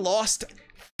we lost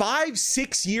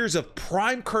 5-6 years of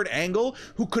prime Kurt Angle,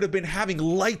 who could have been having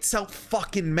lights out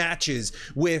fucking matches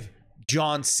with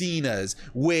John Cena's,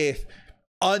 with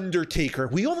Undertaker.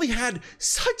 We only had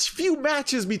such few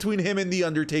matches between him and the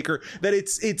Undertaker that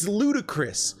it's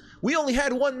ludicrous. We only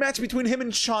had one match between him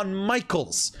and Shawn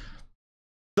Michaels.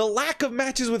 The lack of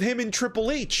matches with him and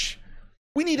Triple H.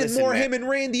 We needed more him and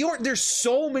Randy Orton. There's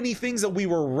so many things that we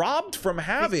were robbed from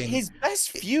having. His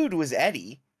best feud was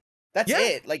Eddie. That's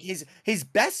it. Like his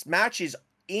best matches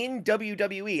in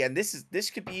WWE, and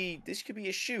this could be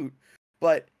a shoot,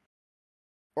 but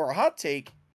or a hot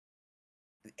take.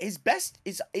 His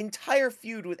entire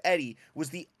feud with Eddie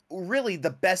was really the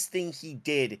best thing he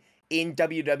did in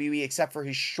WWE, except for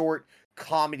his short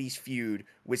comedies feud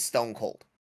with Stone Cold.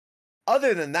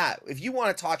 Other than that, if you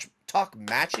want to talk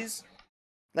matches,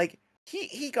 like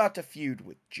he got to feud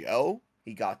with Joe,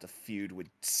 he got to feud with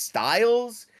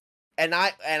Styles, and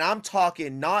I'm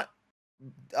talking not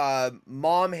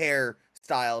mom hair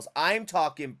Styles. I'm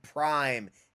talking prime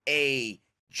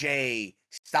AJ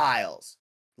Styles.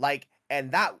 Like,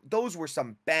 and those were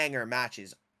some banger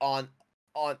matches on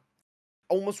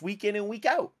almost week in and week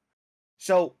out.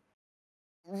 So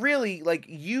really, like,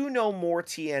 more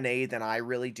TNA than I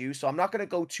really do, so I'm not going to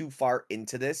go too far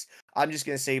into this. I'm just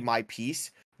going to say my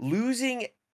piece. Losing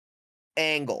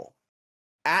Angle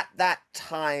at that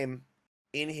time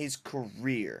in his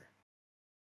career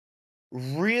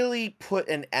really put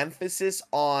an emphasis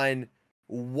on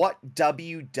what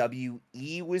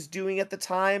WWE was doing at the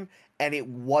time, and it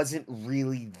wasn't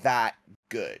really that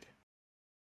good.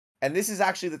 And this is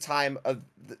actually the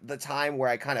time where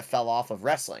I kind of fell off of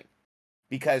wrestling,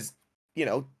 because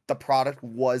the product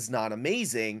was not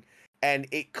amazing, and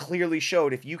it clearly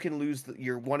showed if you can lose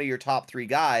one of your top 3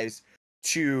 guys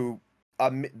to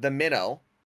the minnow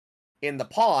in the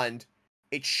pond,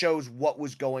 it shows what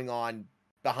was going on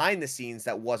behind the scenes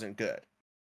that wasn't good.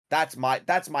 That's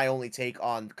my only take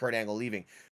on Kurt Angle leaving.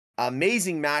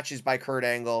 Amazing matches by Kurt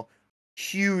Angle,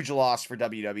 huge loss for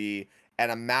WWE,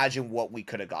 and imagine what we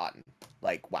could have gotten.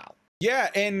 Like, wow. Yeah,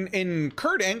 and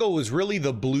Kurt Angle was really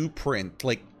the blueprint.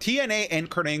 Like, TNA and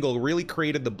Kurt Angle really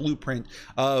created the blueprint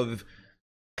of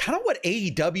kind of what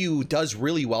AEW does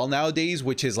really well nowadays,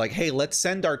 which is like, hey, let's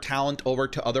send our talent over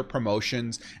to other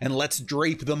promotions and let's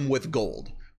drape them with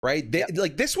gold, right?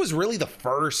 Like, this was really the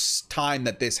first time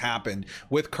that this happened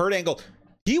with Kurt Angle.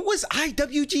 He was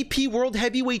IWGP World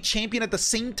Heavyweight Champion at the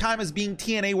same time as being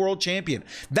TNA World Champion.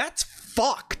 That's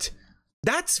fucked.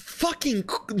 That's fucking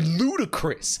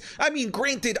ludicrous. I mean,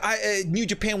 granted, New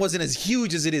Japan wasn't as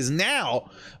huge as it is now,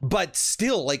 but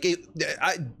still, like,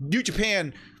 New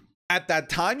Japan at that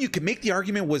time, you could make the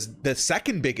argument, was the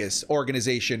second biggest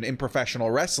organization in professional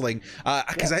wrestling,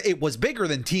 because it was bigger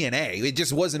than TNA. It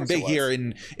just wasn't big here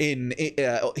in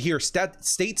here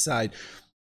stateside.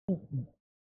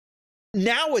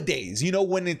 Nowadays, you know,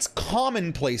 when it's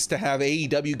commonplace to have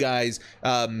AEW guys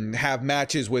have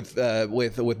matches with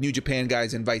New Japan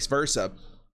guys and vice versa,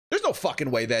 there's no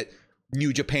fucking way that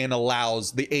New Japan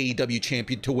allows the AEW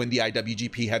champion to win the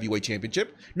IWGP Heavyweight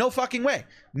Championship. No fucking way.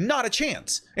 Not a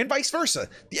chance. And vice versa.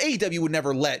 The AEW would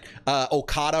never let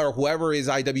Okada or whoever is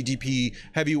IWGP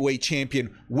Heavyweight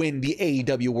Champion win the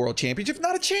AEW World Championship.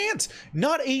 Not a chance.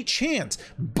 Not a chance.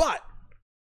 But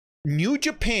New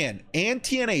Japan and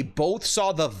TNA both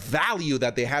saw the value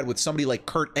that they had with somebody like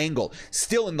Kurt Angle,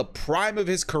 still in the prime of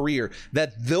his career,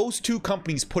 that those two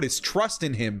companies put his trust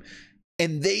in him,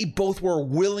 and they both were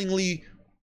willingly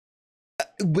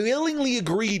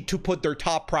agreed to put their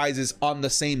top prizes on the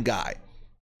same guy.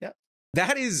 Yeah.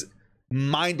 That is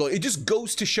mind-blowing. It just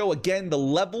goes to show, again, the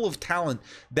level of talent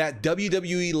that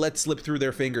WWE let slip through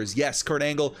their fingers. Yes, Kurt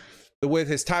Angle, with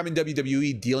his time in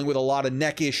WWE, dealing with a lot of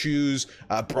neck issues,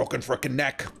 broken frickin'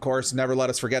 neck, of course, never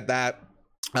let us forget that.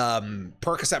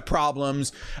 Percocet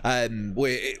problems.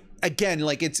 Again,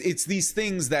 like, it's these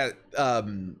things that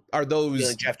are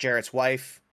those. Jeff Jarrett's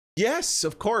wife. Yes,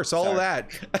 of course, all of that.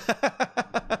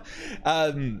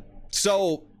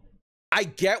 So I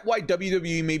get why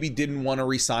WWE maybe didn't want to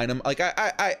re-sign him. Like,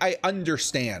 I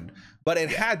understand. But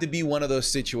it had to be one of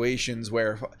those situations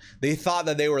where they thought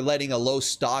that they were letting a low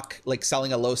stock, like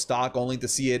selling a low stock, only to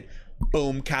see it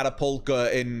boom catapult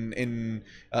in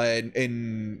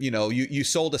you know, you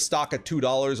sold a stock at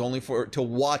 $2 only to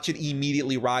watch it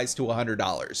immediately rise to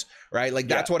 $100, right? Like,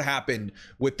 that's what happened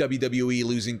with WWE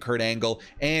losing Kurt Angle.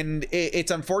 And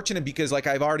it's unfortunate because, like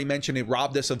I've already mentioned, it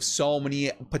robbed us of so many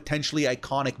potentially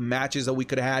iconic matches that we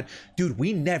could have had. Dude,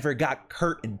 we never got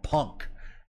Kurt and Punk.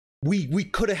 We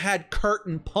could have had Kurt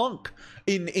and Punk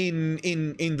in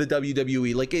the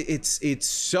WWE. Like, it's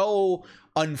so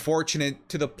unfortunate,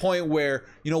 to the point where,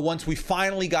 you know, once we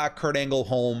finally got Kurt Angle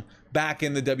home back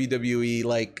in the WWE,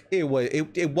 like, it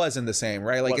wasn't the same,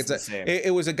 right? Like,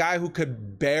 it was a guy who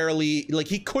could barely, like,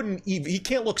 he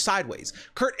can't look sideways.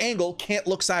 Kurt Angle can't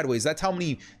look sideways. That's how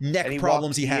many neck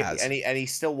problems he has. And he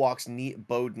still walks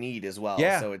bowed kneed as well.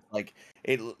 Yeah. So it's like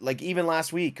even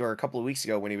last week or a couple of weeks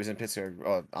ago when he was in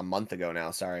Pittsburgh, a month ago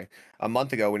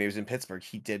when he was in Pittsburgh,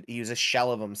 he was a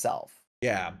shell of himself.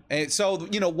 Yeah. And so,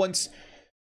 you know, once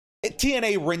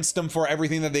TNA rinsed him for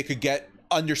everything that they could get,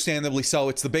 understandably so.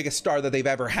 It's the biggest star that they've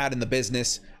ever had in the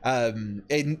business, and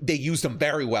they used him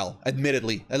very well,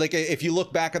 admittedly. Like, if you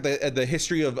look back at the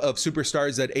history of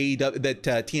superstars that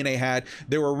TNA had,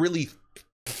 there were really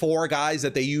 4 guys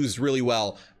that they used really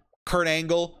well: Kurt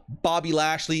Angle, Bobby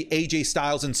Lashley, AJ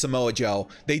Styles, and Samoa Joe.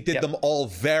 They did them all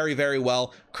very, very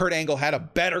well. Kurt Angle had a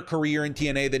better career in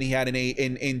TNA than he had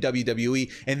in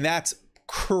WWE, and that's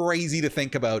crazy to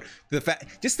think about.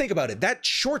 Just think about it. That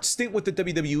short stint with the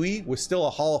WWE was still a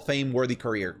Hall of Fame worthy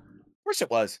career. Of course it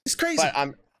was. It's crazy. But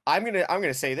I'm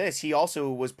gonna say this. He also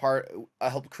was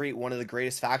helped create one of the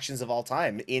greatest factions of all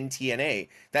time in TNA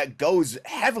that goes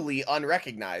heavily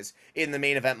unrecognized in the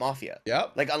Main Event Mafia.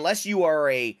 Yep. Like, unless you are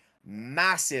a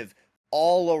massive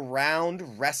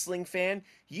all-around wrestling fan,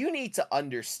 you need to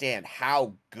understand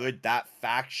how good that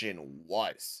faction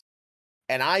was.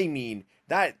 And I mean,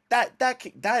 that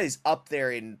is up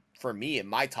there for me in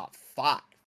my top 5,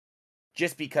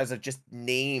 just because of just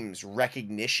names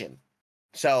recognition.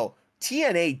 So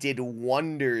TNA did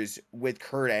wonders with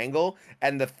Kurt Angle,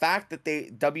 and the fact that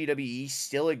WWE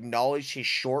still acknowledged his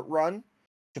short run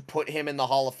to put him in the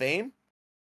Hall of Fame,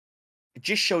 it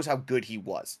just shows how good he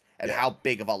was and how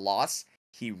big of a loss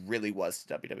he really was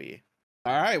to WWE.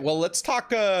 All right, well, let's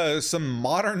talk some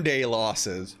modern day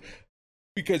losses.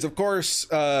 Because, of course,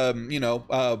 you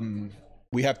know,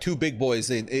 we have 2 big boys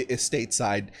in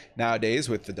stateside nowadays,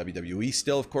 with the WWE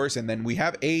still, of course, and then we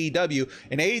have AEW.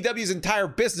 And AEW's entire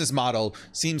business model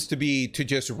seems to be to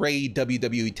just raid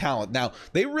WWE talent. Now,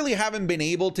 they really haven't been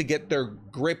able to get their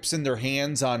grips in their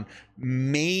hands on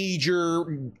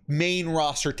major main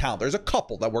roster talent. There's a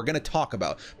couple that we're going to talk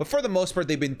about, but for the most part,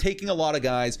 they've been taking a lot of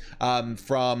guys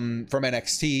from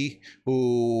NXT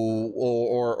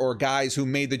or guys who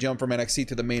made the jump from NXT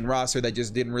to the main roster that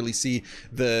just didn't really see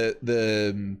the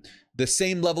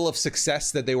same level of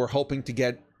success that they were hoping to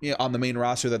get on the main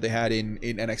roster that they had in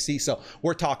NXT. So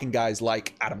we're talking guys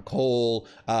like Adam Cole,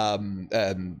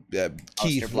 Aleister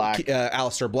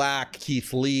Black,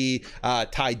 Keith Lee,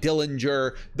 Ty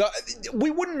Dillinger. We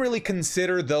wouldn't really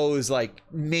consider those like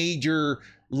major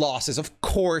losses. Of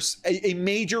course, a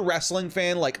major wrestling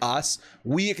fan like us,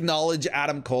 we acknowledge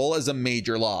Adam Cole as a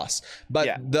major loss,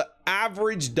 but the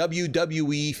average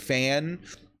WWE fan,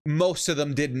 most of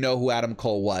them didn't know who Adam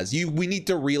Cole was. We need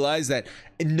to realize that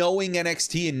knowing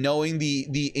NXT and knowing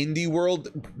the indie world,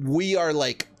 we are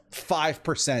like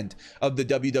 5% of the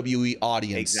WWE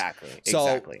audience. Exactly.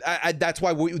 So that's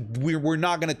why we're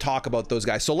not going to talk about those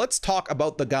guys. So let's talk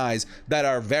about the guys that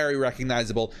are very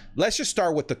recognizable. Let's just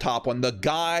start with the top one. The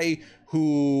guy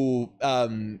who,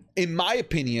 in my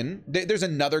opinion, there's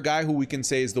another guy who we can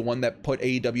say is the one that put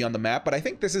AEW on the map, but I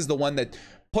think this is the one that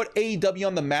put AEW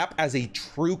on the map as a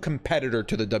true competitor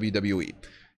to the WWE.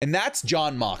 And that's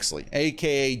Jon Moxley,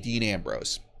 aka Dean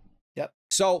Ambrose. Yep.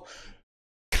 So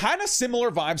kind of similar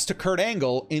vibes to Kurt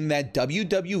Angle in that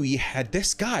WWE had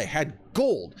this guy, had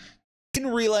gold,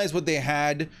 didn't realize what they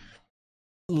had,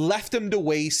 left him to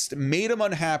waste, made him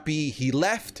unhappy. He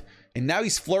left, and now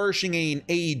he's flourishing in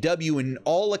AEW. In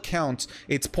all accounts,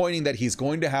 it's pointing that he's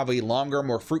going to have a longer,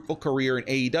 more fruitful career in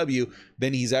AEW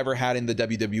than he's ever had in the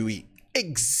WWE.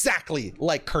 Exactly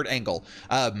like Kurt Angle.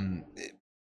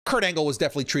 Kurt Angle was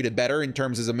definitely treated better in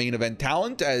terms as a main event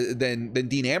talent than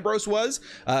Dean Ambrose was.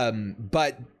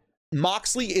 But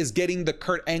Moxley is getting the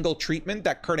Kurt Angle treatment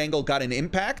that Kurt Angle got in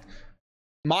Impact.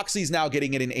 Moxley's now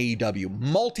getting it in AEW.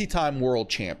 Multi-time world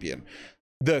champion.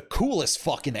 The coolest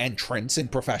fucking entrance in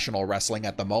professional wrestling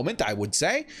at the moment, I would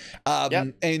say.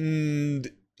 And,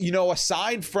 you know,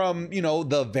 aside from, you know,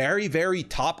 the very, very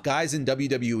top guys in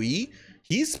WWE,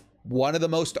 he's one of the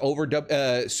most over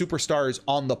superstars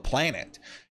on the planet.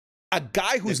 A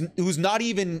guy who's not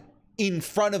even in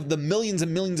front of the millions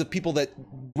and millions of people that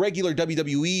regular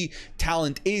WWE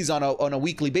talent is on a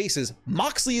weekly basis.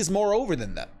 Moxley is more over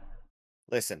than them.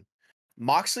 Listen,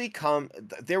 Moxley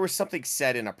there was something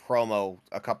said in a promo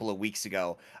a couple of weeks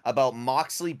ago about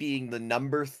Moxley being the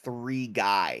number 3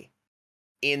 guy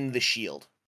in the Shield,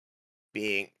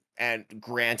 and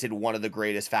granted one of the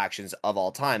greatest factions of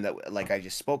all time that, like I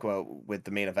just spoke about with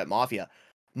the Main Event Mafia.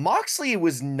 Moxley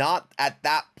was not at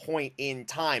that point in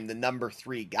time the number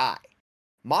 3 guy.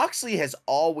 Moxley has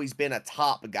always been a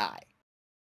top guy.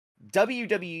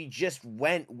 WWE just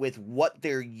went with what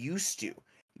they're used to.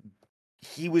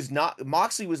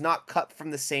 Moxley was not cut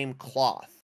from the same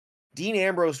cloth. Dean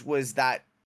Ambrose was the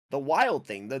wild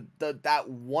thing, that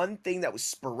one thing that was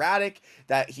sporadic,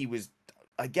 that he was,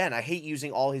 again, I hate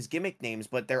using all his gimmick names,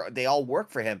 but they all work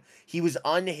for him. He was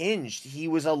unhinged. He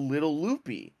was a little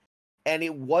loopy. And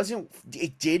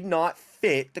it did not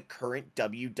fit the current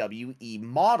WWE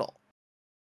model.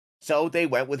 So they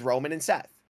went with Roman and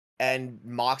Seth. And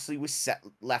Moxley was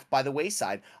left by the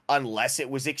wayside, unless it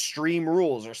was Extreme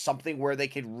Rules or something where they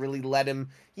could really let him,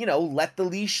 let the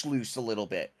leash loose a little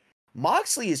bit.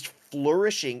 Moxley is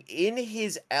flourishing in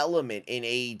his element in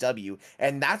AEW,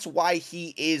 and that's why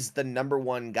he is the number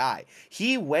 1 guy.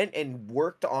 He went and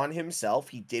worked on himself.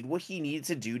 He did what he needed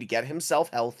to do to get himself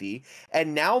healthy,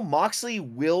 and now Moxley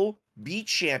will be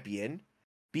champion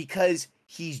because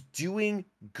he's doing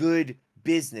good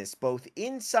business, both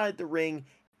inside the ring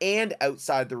and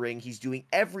outside the ring. He's doing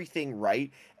everything right,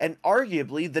 and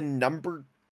arguably the number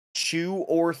 2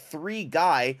 or 3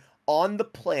 guy on the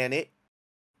planet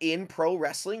in pro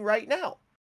wrestling right now.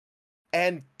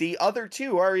 And the other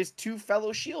 2 are his 2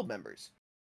 fellow Shield members.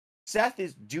 Seth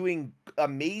is doing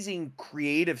amazing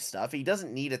creative stuff. He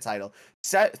doesn't need a title.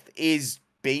 Seth is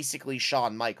basically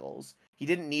Shawn Michaels. He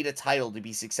didn't need a title to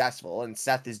be successful, and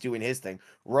Seth is doing his thing.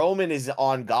 Roman is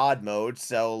on God mode,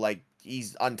 so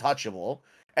he's untouchable.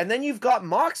 And then you've got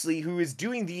Moxley, who is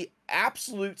doing the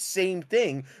absolute same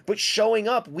thing, but showing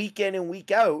up week in and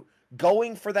week out,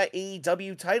 going for that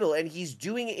AEW title, and he's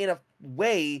doing it in a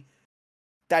way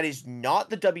that is not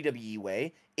the WWE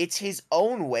way. It's his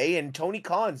own way, and Tony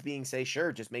Khan's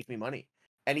sure, just make me money.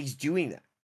 And he's doing that.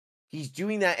 He's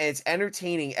doing that, and it's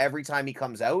entertaining every time he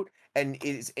comes out and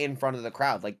is in front of the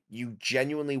crowd. You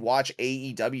genuinely watch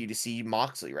AEW to see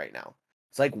Moxley right now.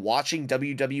 It's like watching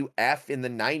WWF in the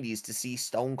 90s to see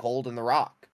Stone Cold and The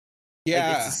Rock.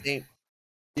 Yeah. It's the same.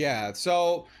 Yeah,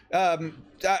 so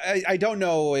I don't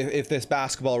know if this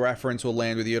basketball reference will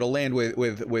land with you. It'll land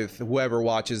with whoever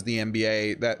watches the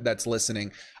NBA that's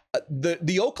listening.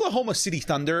 The Oklahoma City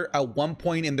Thunder at one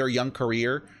point in their young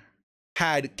career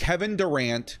had Kevin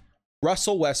Durant,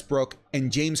 Russell Westbrook,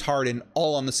 and James Harden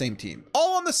all on the same team.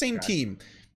 All on the same team.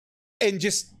 and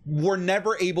just were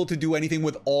never able to do anything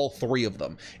with all three of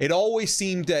them. It always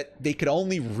seemed that they could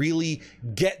only really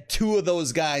get two of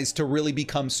those guys to really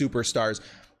become superstars.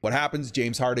 What happens?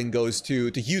 James Harden goes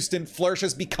to Houston,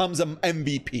 flourishes, becomes an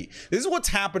MVP. This is what's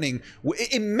happening.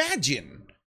 Imagine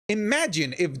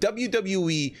if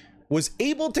WWE was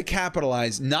able to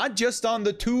capitalize not just on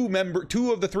the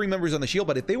two of the three members on the Shield,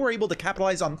 but if they were able to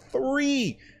capitalize on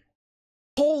three.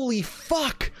 Holy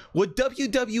fuck, what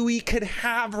WWE could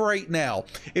have right now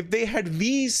if they had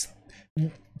these,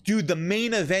 dude, the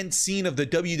main event scene of the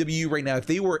WWE right now, if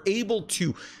they were able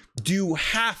to do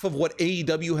half of what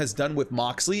AEW has done with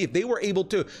Moxley, if they were able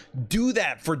to do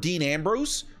that for Dean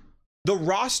Ambrose, the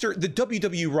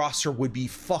WWE roster would be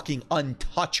fucking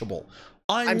untouchable.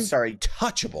 I'm sorry.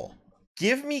 Untouchable.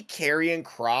 Give me Karrion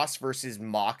Kross versus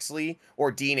Moxley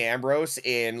or Dean Ambrose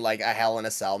in like a Hell in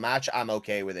a Cell match. I'm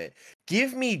okay with it.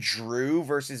 Give me Drew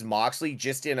versus Moxley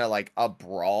just in a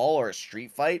brawl or a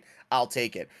street fight. I'll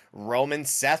take it. Roman,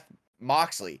 Seth,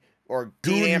 Moxley, or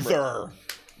Dean Ambrose.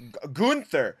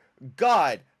 Gunther.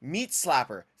 God, Meat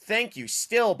Slapper. Thank you.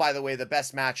 Still, by the way, the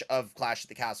best match of Clash at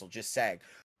the Castle. Just saying.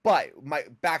 But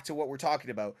back to what we're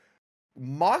talking about.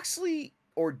 Moxley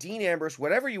or Dean Ambrose,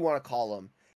 whatever you want to call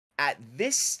him, at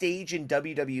this stage in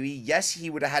WWE, yes, he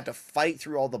would have had to fight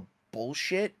through all the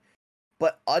bullshit,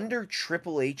 but under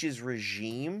Triple H's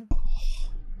regime,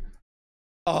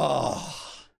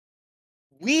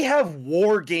 we have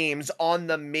War Games on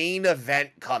the main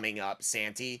event coming up,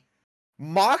 Santi.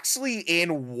 Moxley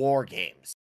in War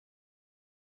Games.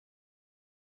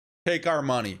 Take our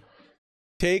money.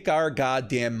 Take our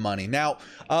goddamn money. Now,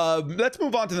 let's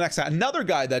move on to the next guy. Another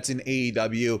guy that's in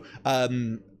AEW.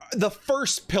 The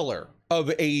first pillar of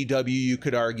AEW, you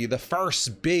could argue, the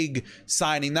first big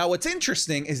signing. Now, what's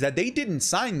interesting is that they didn't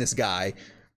sign this guy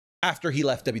after he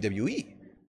left WWE.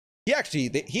 He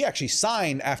actually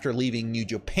signed after leaving New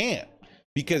Japan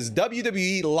because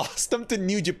WWE lost him to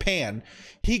New Japan.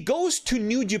 He goes to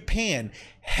New Japan,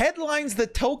 headlines the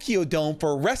Tokyo Dome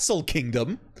for Wrestle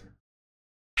Kingdom,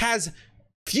 has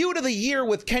feud of the year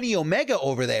with Kenny Omega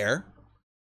over there.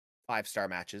 5-star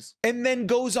matches. And then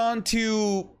goes on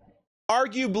to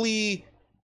arguably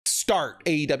start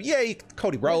AEW. Yeah,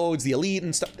 Cody Rhodes, the Elite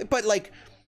and stuff. But like,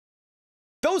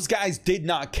 those guys did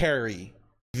not carry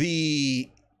the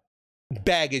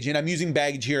baggage, and I'm using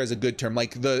baggage here as a good term,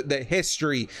 like the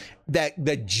history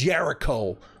that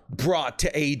Jericho brought to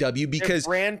AEW, because their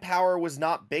brand power was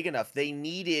not big enough. They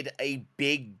needed a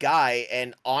big guy,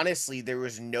 and honestly, there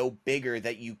was no bigger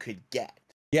that you could get.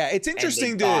 Yeah, it's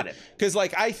interesting because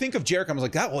like I think of Jericho, I was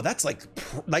like, that's like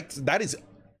that is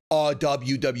a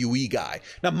WWE guy.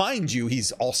 Now, mind you,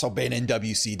 he's also been in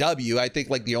WCW. I think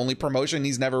like the only promotion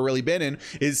he's never really been in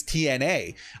is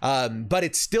TNA. But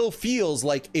it still feels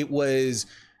like it was.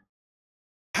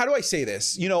 How do I say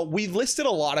this? You know, we listed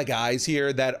a lot of guys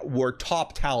here that were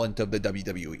top talent of the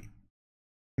WWE.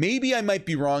 Maybe I might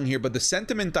be wrong here, but the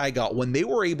sentiment I got when they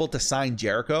were able to sign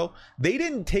Jericho, they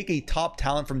didn't take a top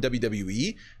talent from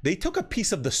WWE. They took a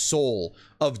piece of the soul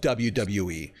of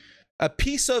WWE, a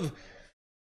piece of.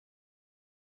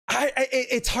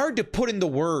 It's hard to put into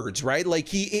words, right? Like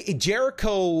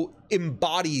Jericho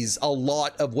embodies a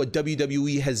lot of what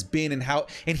WWE has been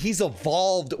and he's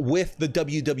evolved with the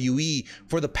WWE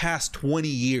for the past 20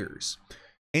 years.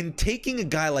 And taking a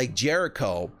guy like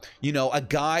Jericho, you know, a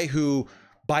guy who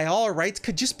by all rights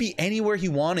could just be anywhere he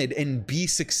wanted and be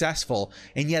successful,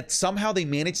 and yet somehow they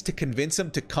managed to convince him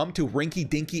to come to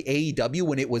rinky-dinky AEW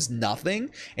when it was nothing,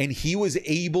 and he was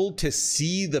able to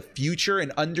see the future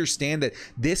and understand that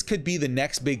this could be the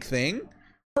next big thing.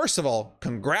 First of all,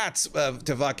 congrats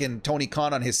to fucking Tony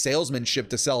Khan on his salesmanship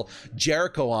to sell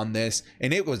Jericho on this,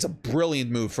 and it was a brilliant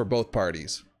move for both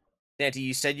parties. Santi,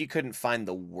 you said you couldn't find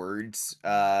the words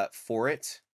for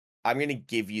it. I'm going to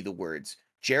give you the words.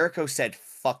 Jericho said,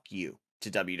 fuck you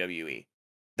to WWE.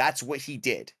 That's what he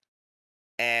did.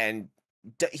 And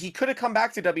he could have come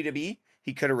back to WWE.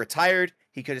 He could have retired.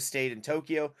 He could have stayed in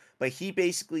Tokyo. But he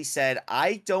basically said,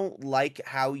 I don't like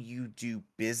how you do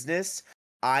business.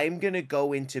 I'm going to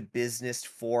go into business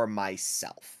for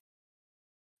myself.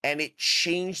 And it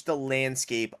changed the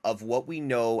landscape of what we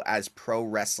know as pro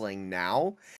wrestling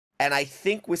now. And I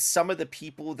think with some of the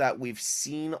people that we've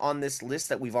seen on this list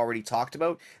that we've already talked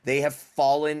about, they have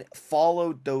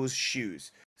followed those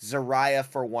shoes. Saraya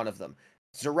for one of them.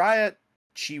 Saraya,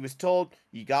 she was told,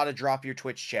 you got to drop your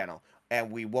Twitch channel,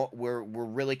 and we're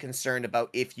really concerned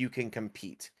about if you can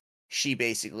compete. She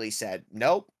basically said,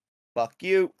 nope, fuck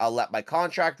you. I'll let my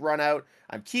contract run out.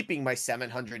 I'm keeping my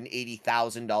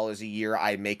 $780,000 a year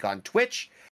I make on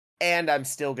Twitch, and I'm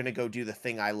still going to go do the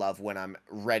thing I love when I'm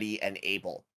ready and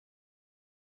able.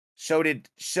 So did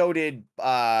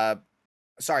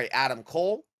Adam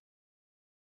Cole.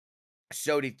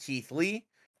 So did Keith Lee.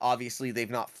 Obviously, they've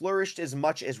not flourished as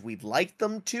much as we'd like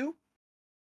them to,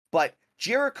 but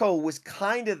Jericho was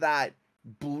kind of that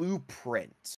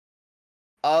blueprint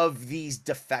of these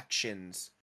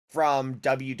defections from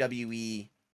WWE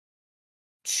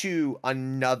to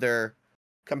another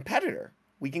competitor.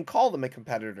 We can call them a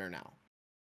competitor now.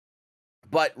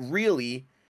 But really,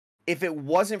 if it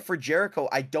wasn't for Jericho,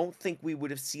 I don't think we would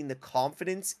have seen the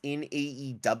confidence in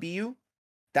AEW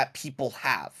that people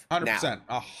have 100%,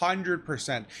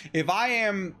 100%. If I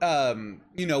am,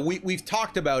 we've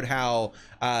talked about how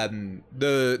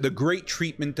the great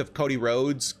treatment of Cody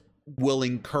Rhodes will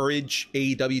encourage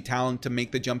AEW talent to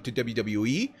make the jump to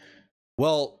WWE.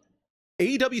 Well,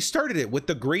 AEW started it with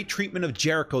the great treatment of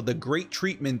Jericho, the great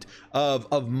treatment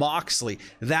of Moxley.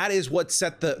 That is what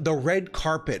set the red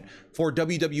carpet for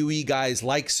WWE guys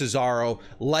like Cesaro,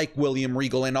 like William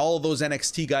Regal, and all of those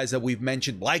NXT guys that we've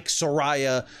mentioned, like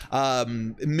Saraya,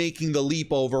 making the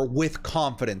leap over with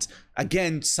confidence.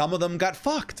 Again, some of them got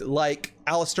fucked, like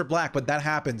Aleister Black, but that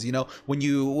happens, when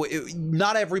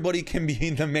not everybody can be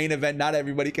in the main event, not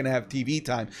everybody can have TV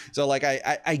time. So like,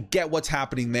 I get what's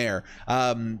happening there.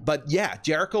 But yeah,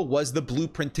 Jericho was the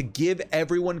blueprint to give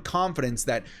everyone confidence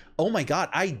that, oh my God,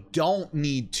 I don't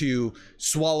need to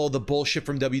swallow the bullshit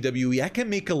from WWE. I can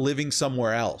make a living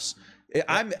somewhere else.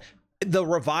 I'm the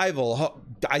Revival.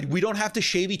 We don't have to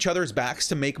shave each other's backs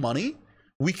to make money.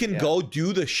 We can go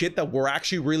do the shit that we're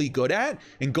actually really good at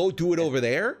and go do it over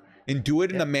there and do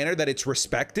it in a manner that it's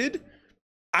respected.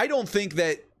 I don't think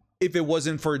that if it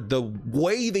wasn't for the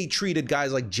way they treated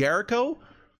guys like Jericho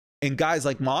and guys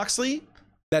like Moxley,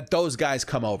 that those guys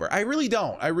come over. I really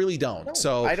don't. No,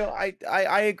 so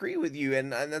I agree with you.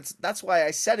 And that's why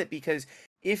I said it, because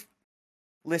if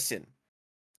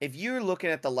you're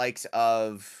looking at the likes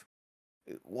of,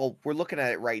 well, we're looking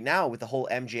at it right now with the whole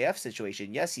MJF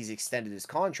situation. Yes, he's extended his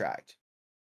contract,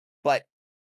 but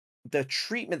the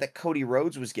treatment that Cody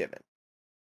Rhodes was given,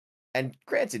 and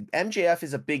granted, MJF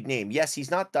is a big name. Yes,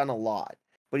 he's not done a lot,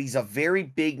 but he's a very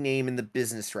big name in the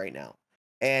business right now.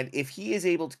 And if he is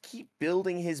able to keep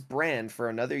building his brand for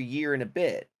another year and a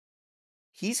bit,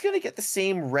 he's going to get the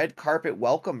same red carpet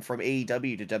welcome from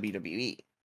AEW to WWE,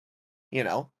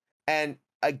 And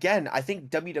again, I think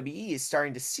WWE is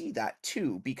starting to see that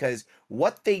too, because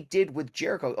what they did with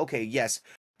Jericho, okay, yes,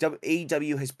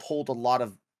 AEW has pulled a lot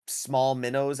of small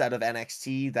minnows out of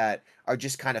NXT that are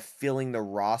just kind of filling the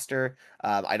roster.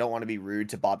 I don't want to be rude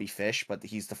to Bobby Fish, but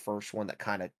he's the first one that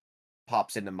kind of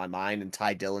pops into my mind, and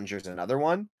Ty Dillinger's another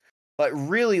one. But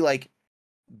really, like,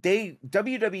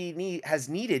 WWE has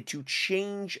needed to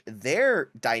change their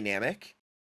dynamic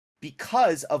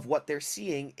because of what they're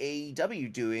seeing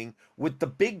AEW doing with the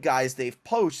big guys they've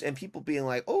poached, and people being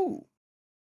like, oh,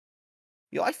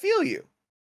 I feel you.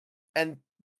 And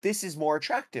this is more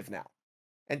attractive now.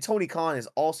 And Tony Khan is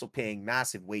also paying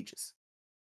massive wages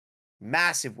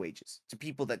to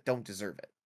people that don't deserve it.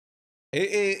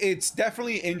 It's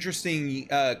definitely interesting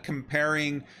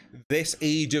comparing this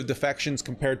age of defections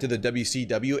compared to the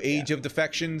WCW age of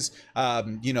defections.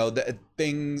 The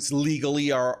things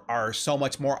legally are so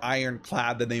much more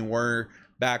ironclad than they were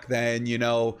back then.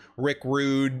 The Rick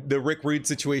Rude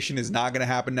situation is not going to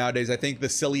happen nowadays. I think the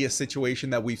silliest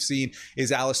situation that we've seen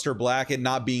is Aleister Black, it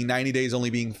not being 90 days, only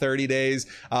being 30 days.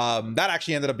 That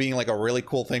actually ended up being like a really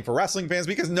cool thing for wrestling fans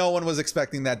because no one was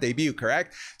expecting that debut,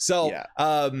 correct? So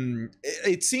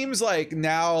it seems like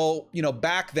now,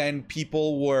 back then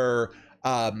people were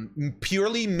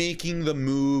purely making the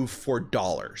move for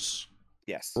dollars.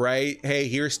 Yes. Right? Hey,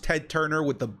 here's Ted Turner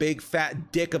with the big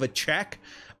fat dick of a check.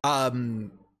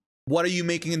 What are you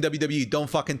making in WWE? Don't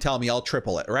fucking tell me, I'll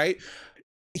triple it, right?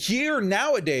 Here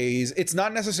nowadays, it's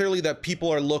not necessarily that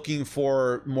people are looking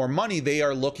for more money, they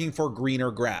are looking for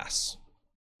greener grass.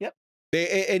 Yep.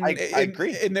 I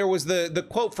agree. And there was the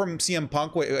quote from CM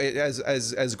Punk,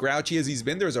 as grouchy as he's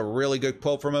been, there's a really good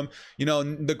quote from him.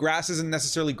 The grass isn't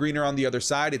necessarily greener on the other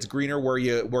side, it's greener where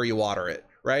you water it,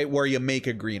 right? Where you make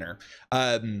it greener.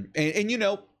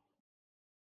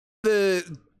 The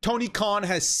Tony Khan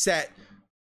has set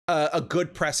a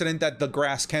good precedent that the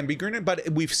grass can be greener, but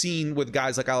we've seen with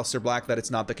guys like Aleister Black that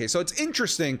it's not the case. So it's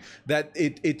interesting that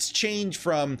it's changed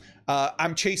from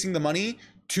I'm chasing the money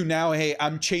to now, hey,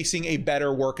 I'm chasing a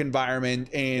better work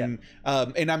environment, and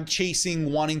I'm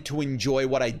chasing wanting to enjoy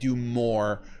what I do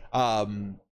more.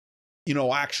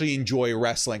 Actually enjoy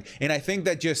wrestling. And I think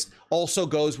that just also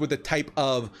goes with the type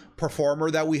of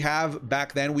performer that we have.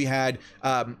 Back then we had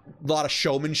a lot of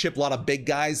showmanship, a lot of big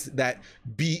guys that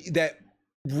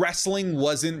wrestling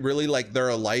wasn't really like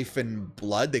their life and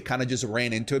blood. They kind of just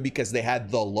ran into it because they had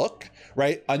the look,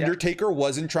 right? Undertaker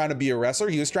wasn't trying to be a wrestler,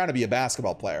 he was trying to be a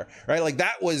basketball player, right? Like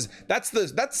that's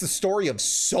the story of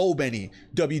so many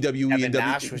WWE. Kevin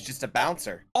Nash was just a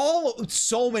bouncer.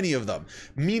 So many of them.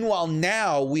 Meanwhile,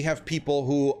 now we have people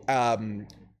who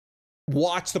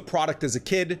watch the product as a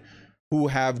kid, who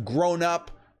have grown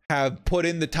up, have put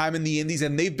in the time in the indies,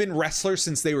 and they've been wrestlers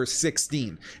since they were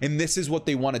 16, and this is what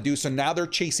they want to do. So now they're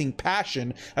chasing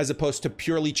passion as opposed to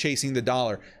purely chasing the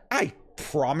dollar. I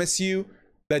promise you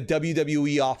that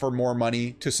WWE offer more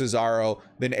money to Cesaro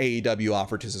than AEW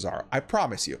offered to Cesaro. I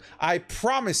promise you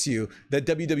that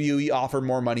WWE offered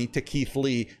more money to Keith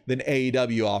Lee than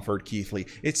AEW offered Keith Lee.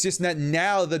 It's just that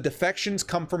now the defections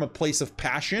come from a place of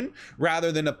passion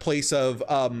rather than a place of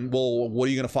well, what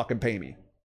are you gonna fucking pay me?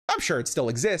 I'm sure it still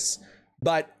exists,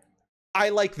 but I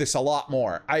like this a lot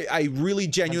more. I really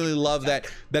genuinely love that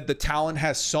the talent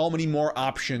has so many more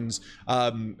options.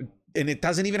 And it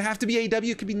doesn't even have to be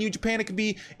AEW. It could be New Japan. It could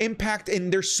be Impact.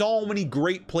 And there's so many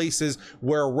great places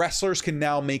where wrestlers can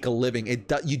now make a living.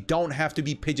 You don't have to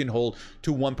be pigeonholed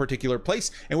to one particular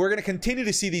place. And we're going to continue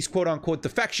to see these quote unquote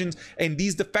defections. And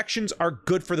these defections are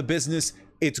good for the business.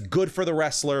 It's good for the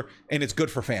wrestler, and it's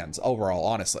good for fans overall,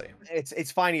 honestly.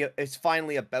 It's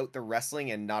finally about the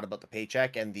wrestling and not about the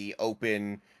paycheck and the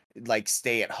open, like,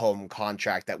 stay-at-home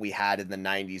contract that we had in the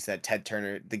 90s that Ted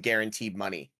Turner, the guaranteed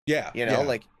money. Yeah.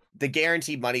 Like the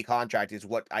guaranteed money contract is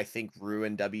what I think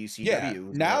ruined WCW. Yeah.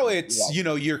 Now it's,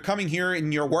 you're coming here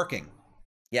and you're working.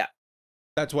 Yeah.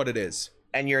 That's what it is.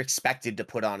 And you're expected to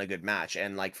put on a good match.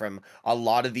 And like from a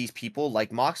lot of these people,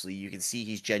 like Moxley, you can see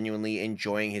he's genuinely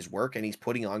enjoying his work and he's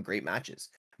putting on great matches.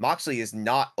 Moxley is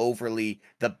not overly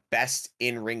the best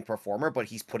in-ring performer, but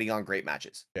he's putting on great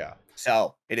matches. Yeah.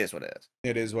 So it is what it is.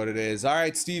 It is what it is. All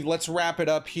right, Steve, let's wrap it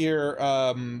up here.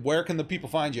 Where can the people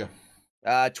find you?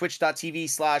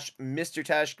 Twitch.tv/Mr.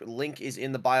 Tesh. Link is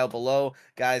in the bio below.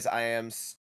 Guys, I am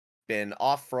been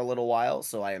off for a little while,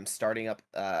 so I am starting up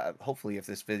hopefully if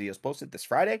this video is posted this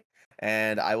Friday,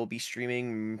 and I will be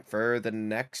streaming for the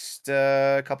next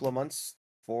couple of months,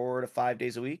 4 to 5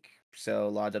 days a week. So a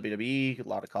lot of WWE, a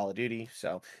lot of Call of Duty.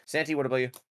 So Santi, what about you?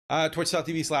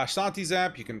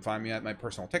 Twitch.tv/SantiZap. You can find me at my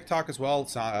personal TikTok as well,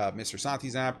 Mr.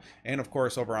 SantiZap, and of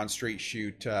course over on Straight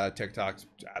Shoot TikTok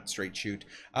at Straight Shoot.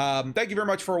 Thank you very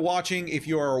much for watching. If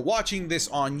you're watching this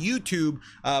on YouTube,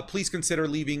 please consider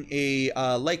leaving a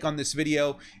like on this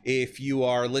video. If you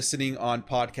are listening on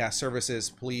podcast services,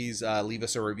 please leave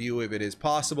us a review if it is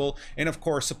possible, and of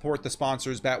course support the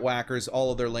sponsors, Batwhackers.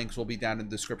 All of their links will be down in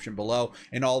the description below,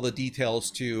 and all the details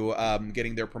to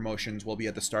getting their promotions will be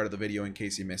at the start of the video in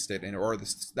case you missed it, or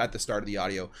at the start of the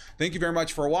audio. Thank you very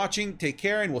much for watching. Take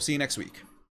care, and we'll see you next week.